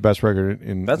 And he had the best record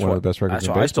in one of the best records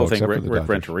in baseball. I still think Rick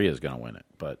Renteria is going to win it.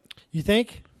 But you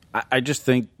think? I just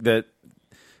think that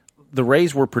the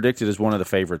Rays were predicted as one of the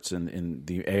favorites in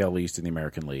the AL East in the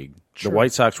American League. Sure. The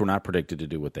White Sox were not predicted to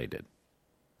do what they did.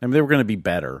 I mean, they were going to be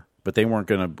better, but they weren't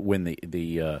going to win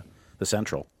the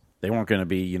Central. They weren't going to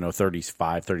be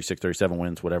 35, 36, 37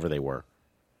 wins, whatever they were.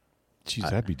 Jeez,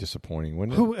 that'd be disappointing,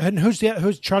 wouldn't it?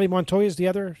 Who's Charlie Montoya is the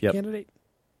other candidate?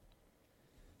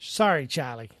 Sorry,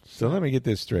 Charlie. So let me get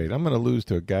this straight. I'm going to lose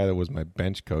to a guy that was my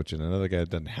bench coach and another guy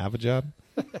that doesn't have a job?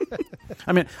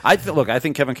 I mean, I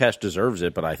think Kevin Cash deserves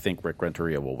it, but I think Rick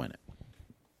Renteria will win it.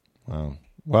 Wow.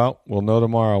 Well, we'll know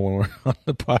tomorrow when we're on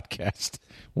the podcast.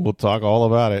 We'll talk all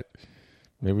about it.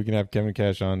 Maybe we can have Kevin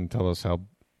Cash on and tell us how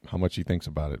much he thinks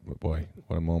about it. But boy,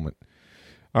 what a moment.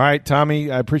 All right,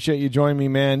 Tommy, I appreciate you joining me,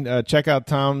 man. Check out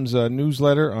Tom's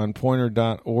newsletter on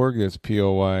pointer.org. That's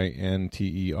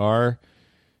Pointer.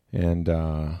 And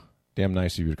damn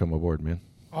nice of you to come aboard, man.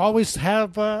 Always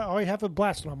have a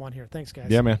blast when I'm on here. Thanks, guys.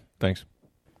 Yeah, man. Thanks.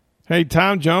 Hey,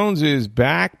 Tom Jones is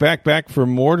back for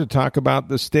more to talk about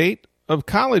the state of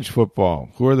college football.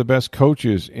 Who are the best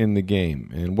coaches in the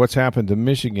game? And what's happened to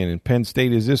Michigan and Penn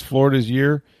State? Is this Florida's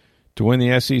year to win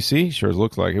the SEC? Sure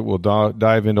looks like it. We'll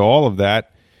dive into all of that.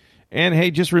 And,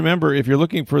 hey, just remember, if you're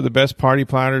looking for the best party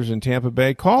platters in Tampa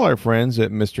Bay, call our friends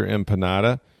at Mr.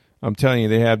 Empanada. I'm telling you,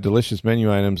 they have delicious menu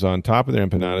items on top of their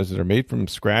empanadas that are made from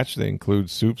scratch. They include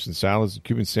soups and salads and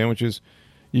Cuban sandwiches.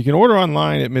 You can order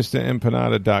online at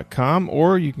MrEmpanada.com,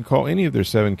 or you can call any of their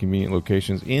 7 convenient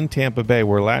locations in Tampa Bay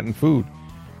where Latin food,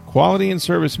 quality, and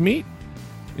service meet.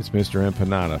 It's Mr.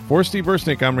 Empanada. For Steve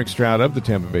Versnick, I'm Rick Stroud of the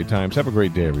Tampa Bay Times. Have a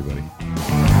great day, everybody.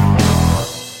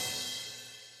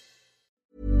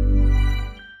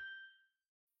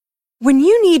 When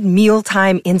you need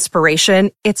mealtime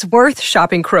inspiration, it's worth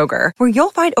shopping Kroger, where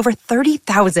you'll find over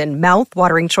 30,000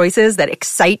 mouth-watering choices that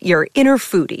excite your inner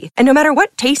foodie. And no matter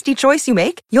what tasty choice you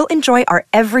make, you'll enjoy our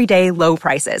everyday low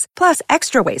prices, plus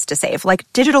extra ways to save, like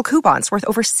digital coupons worth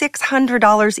over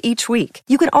 $600 each week.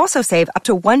 You can also save up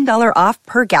to $1 off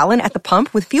per gallon at the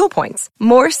pump with fuel points.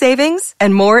 More savings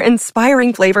and more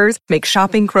inspiring flavors make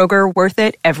shopping Kroger worth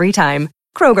it every time.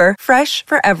 Kroger, fresh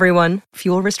for everyone.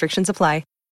 Fuel restrictions apply.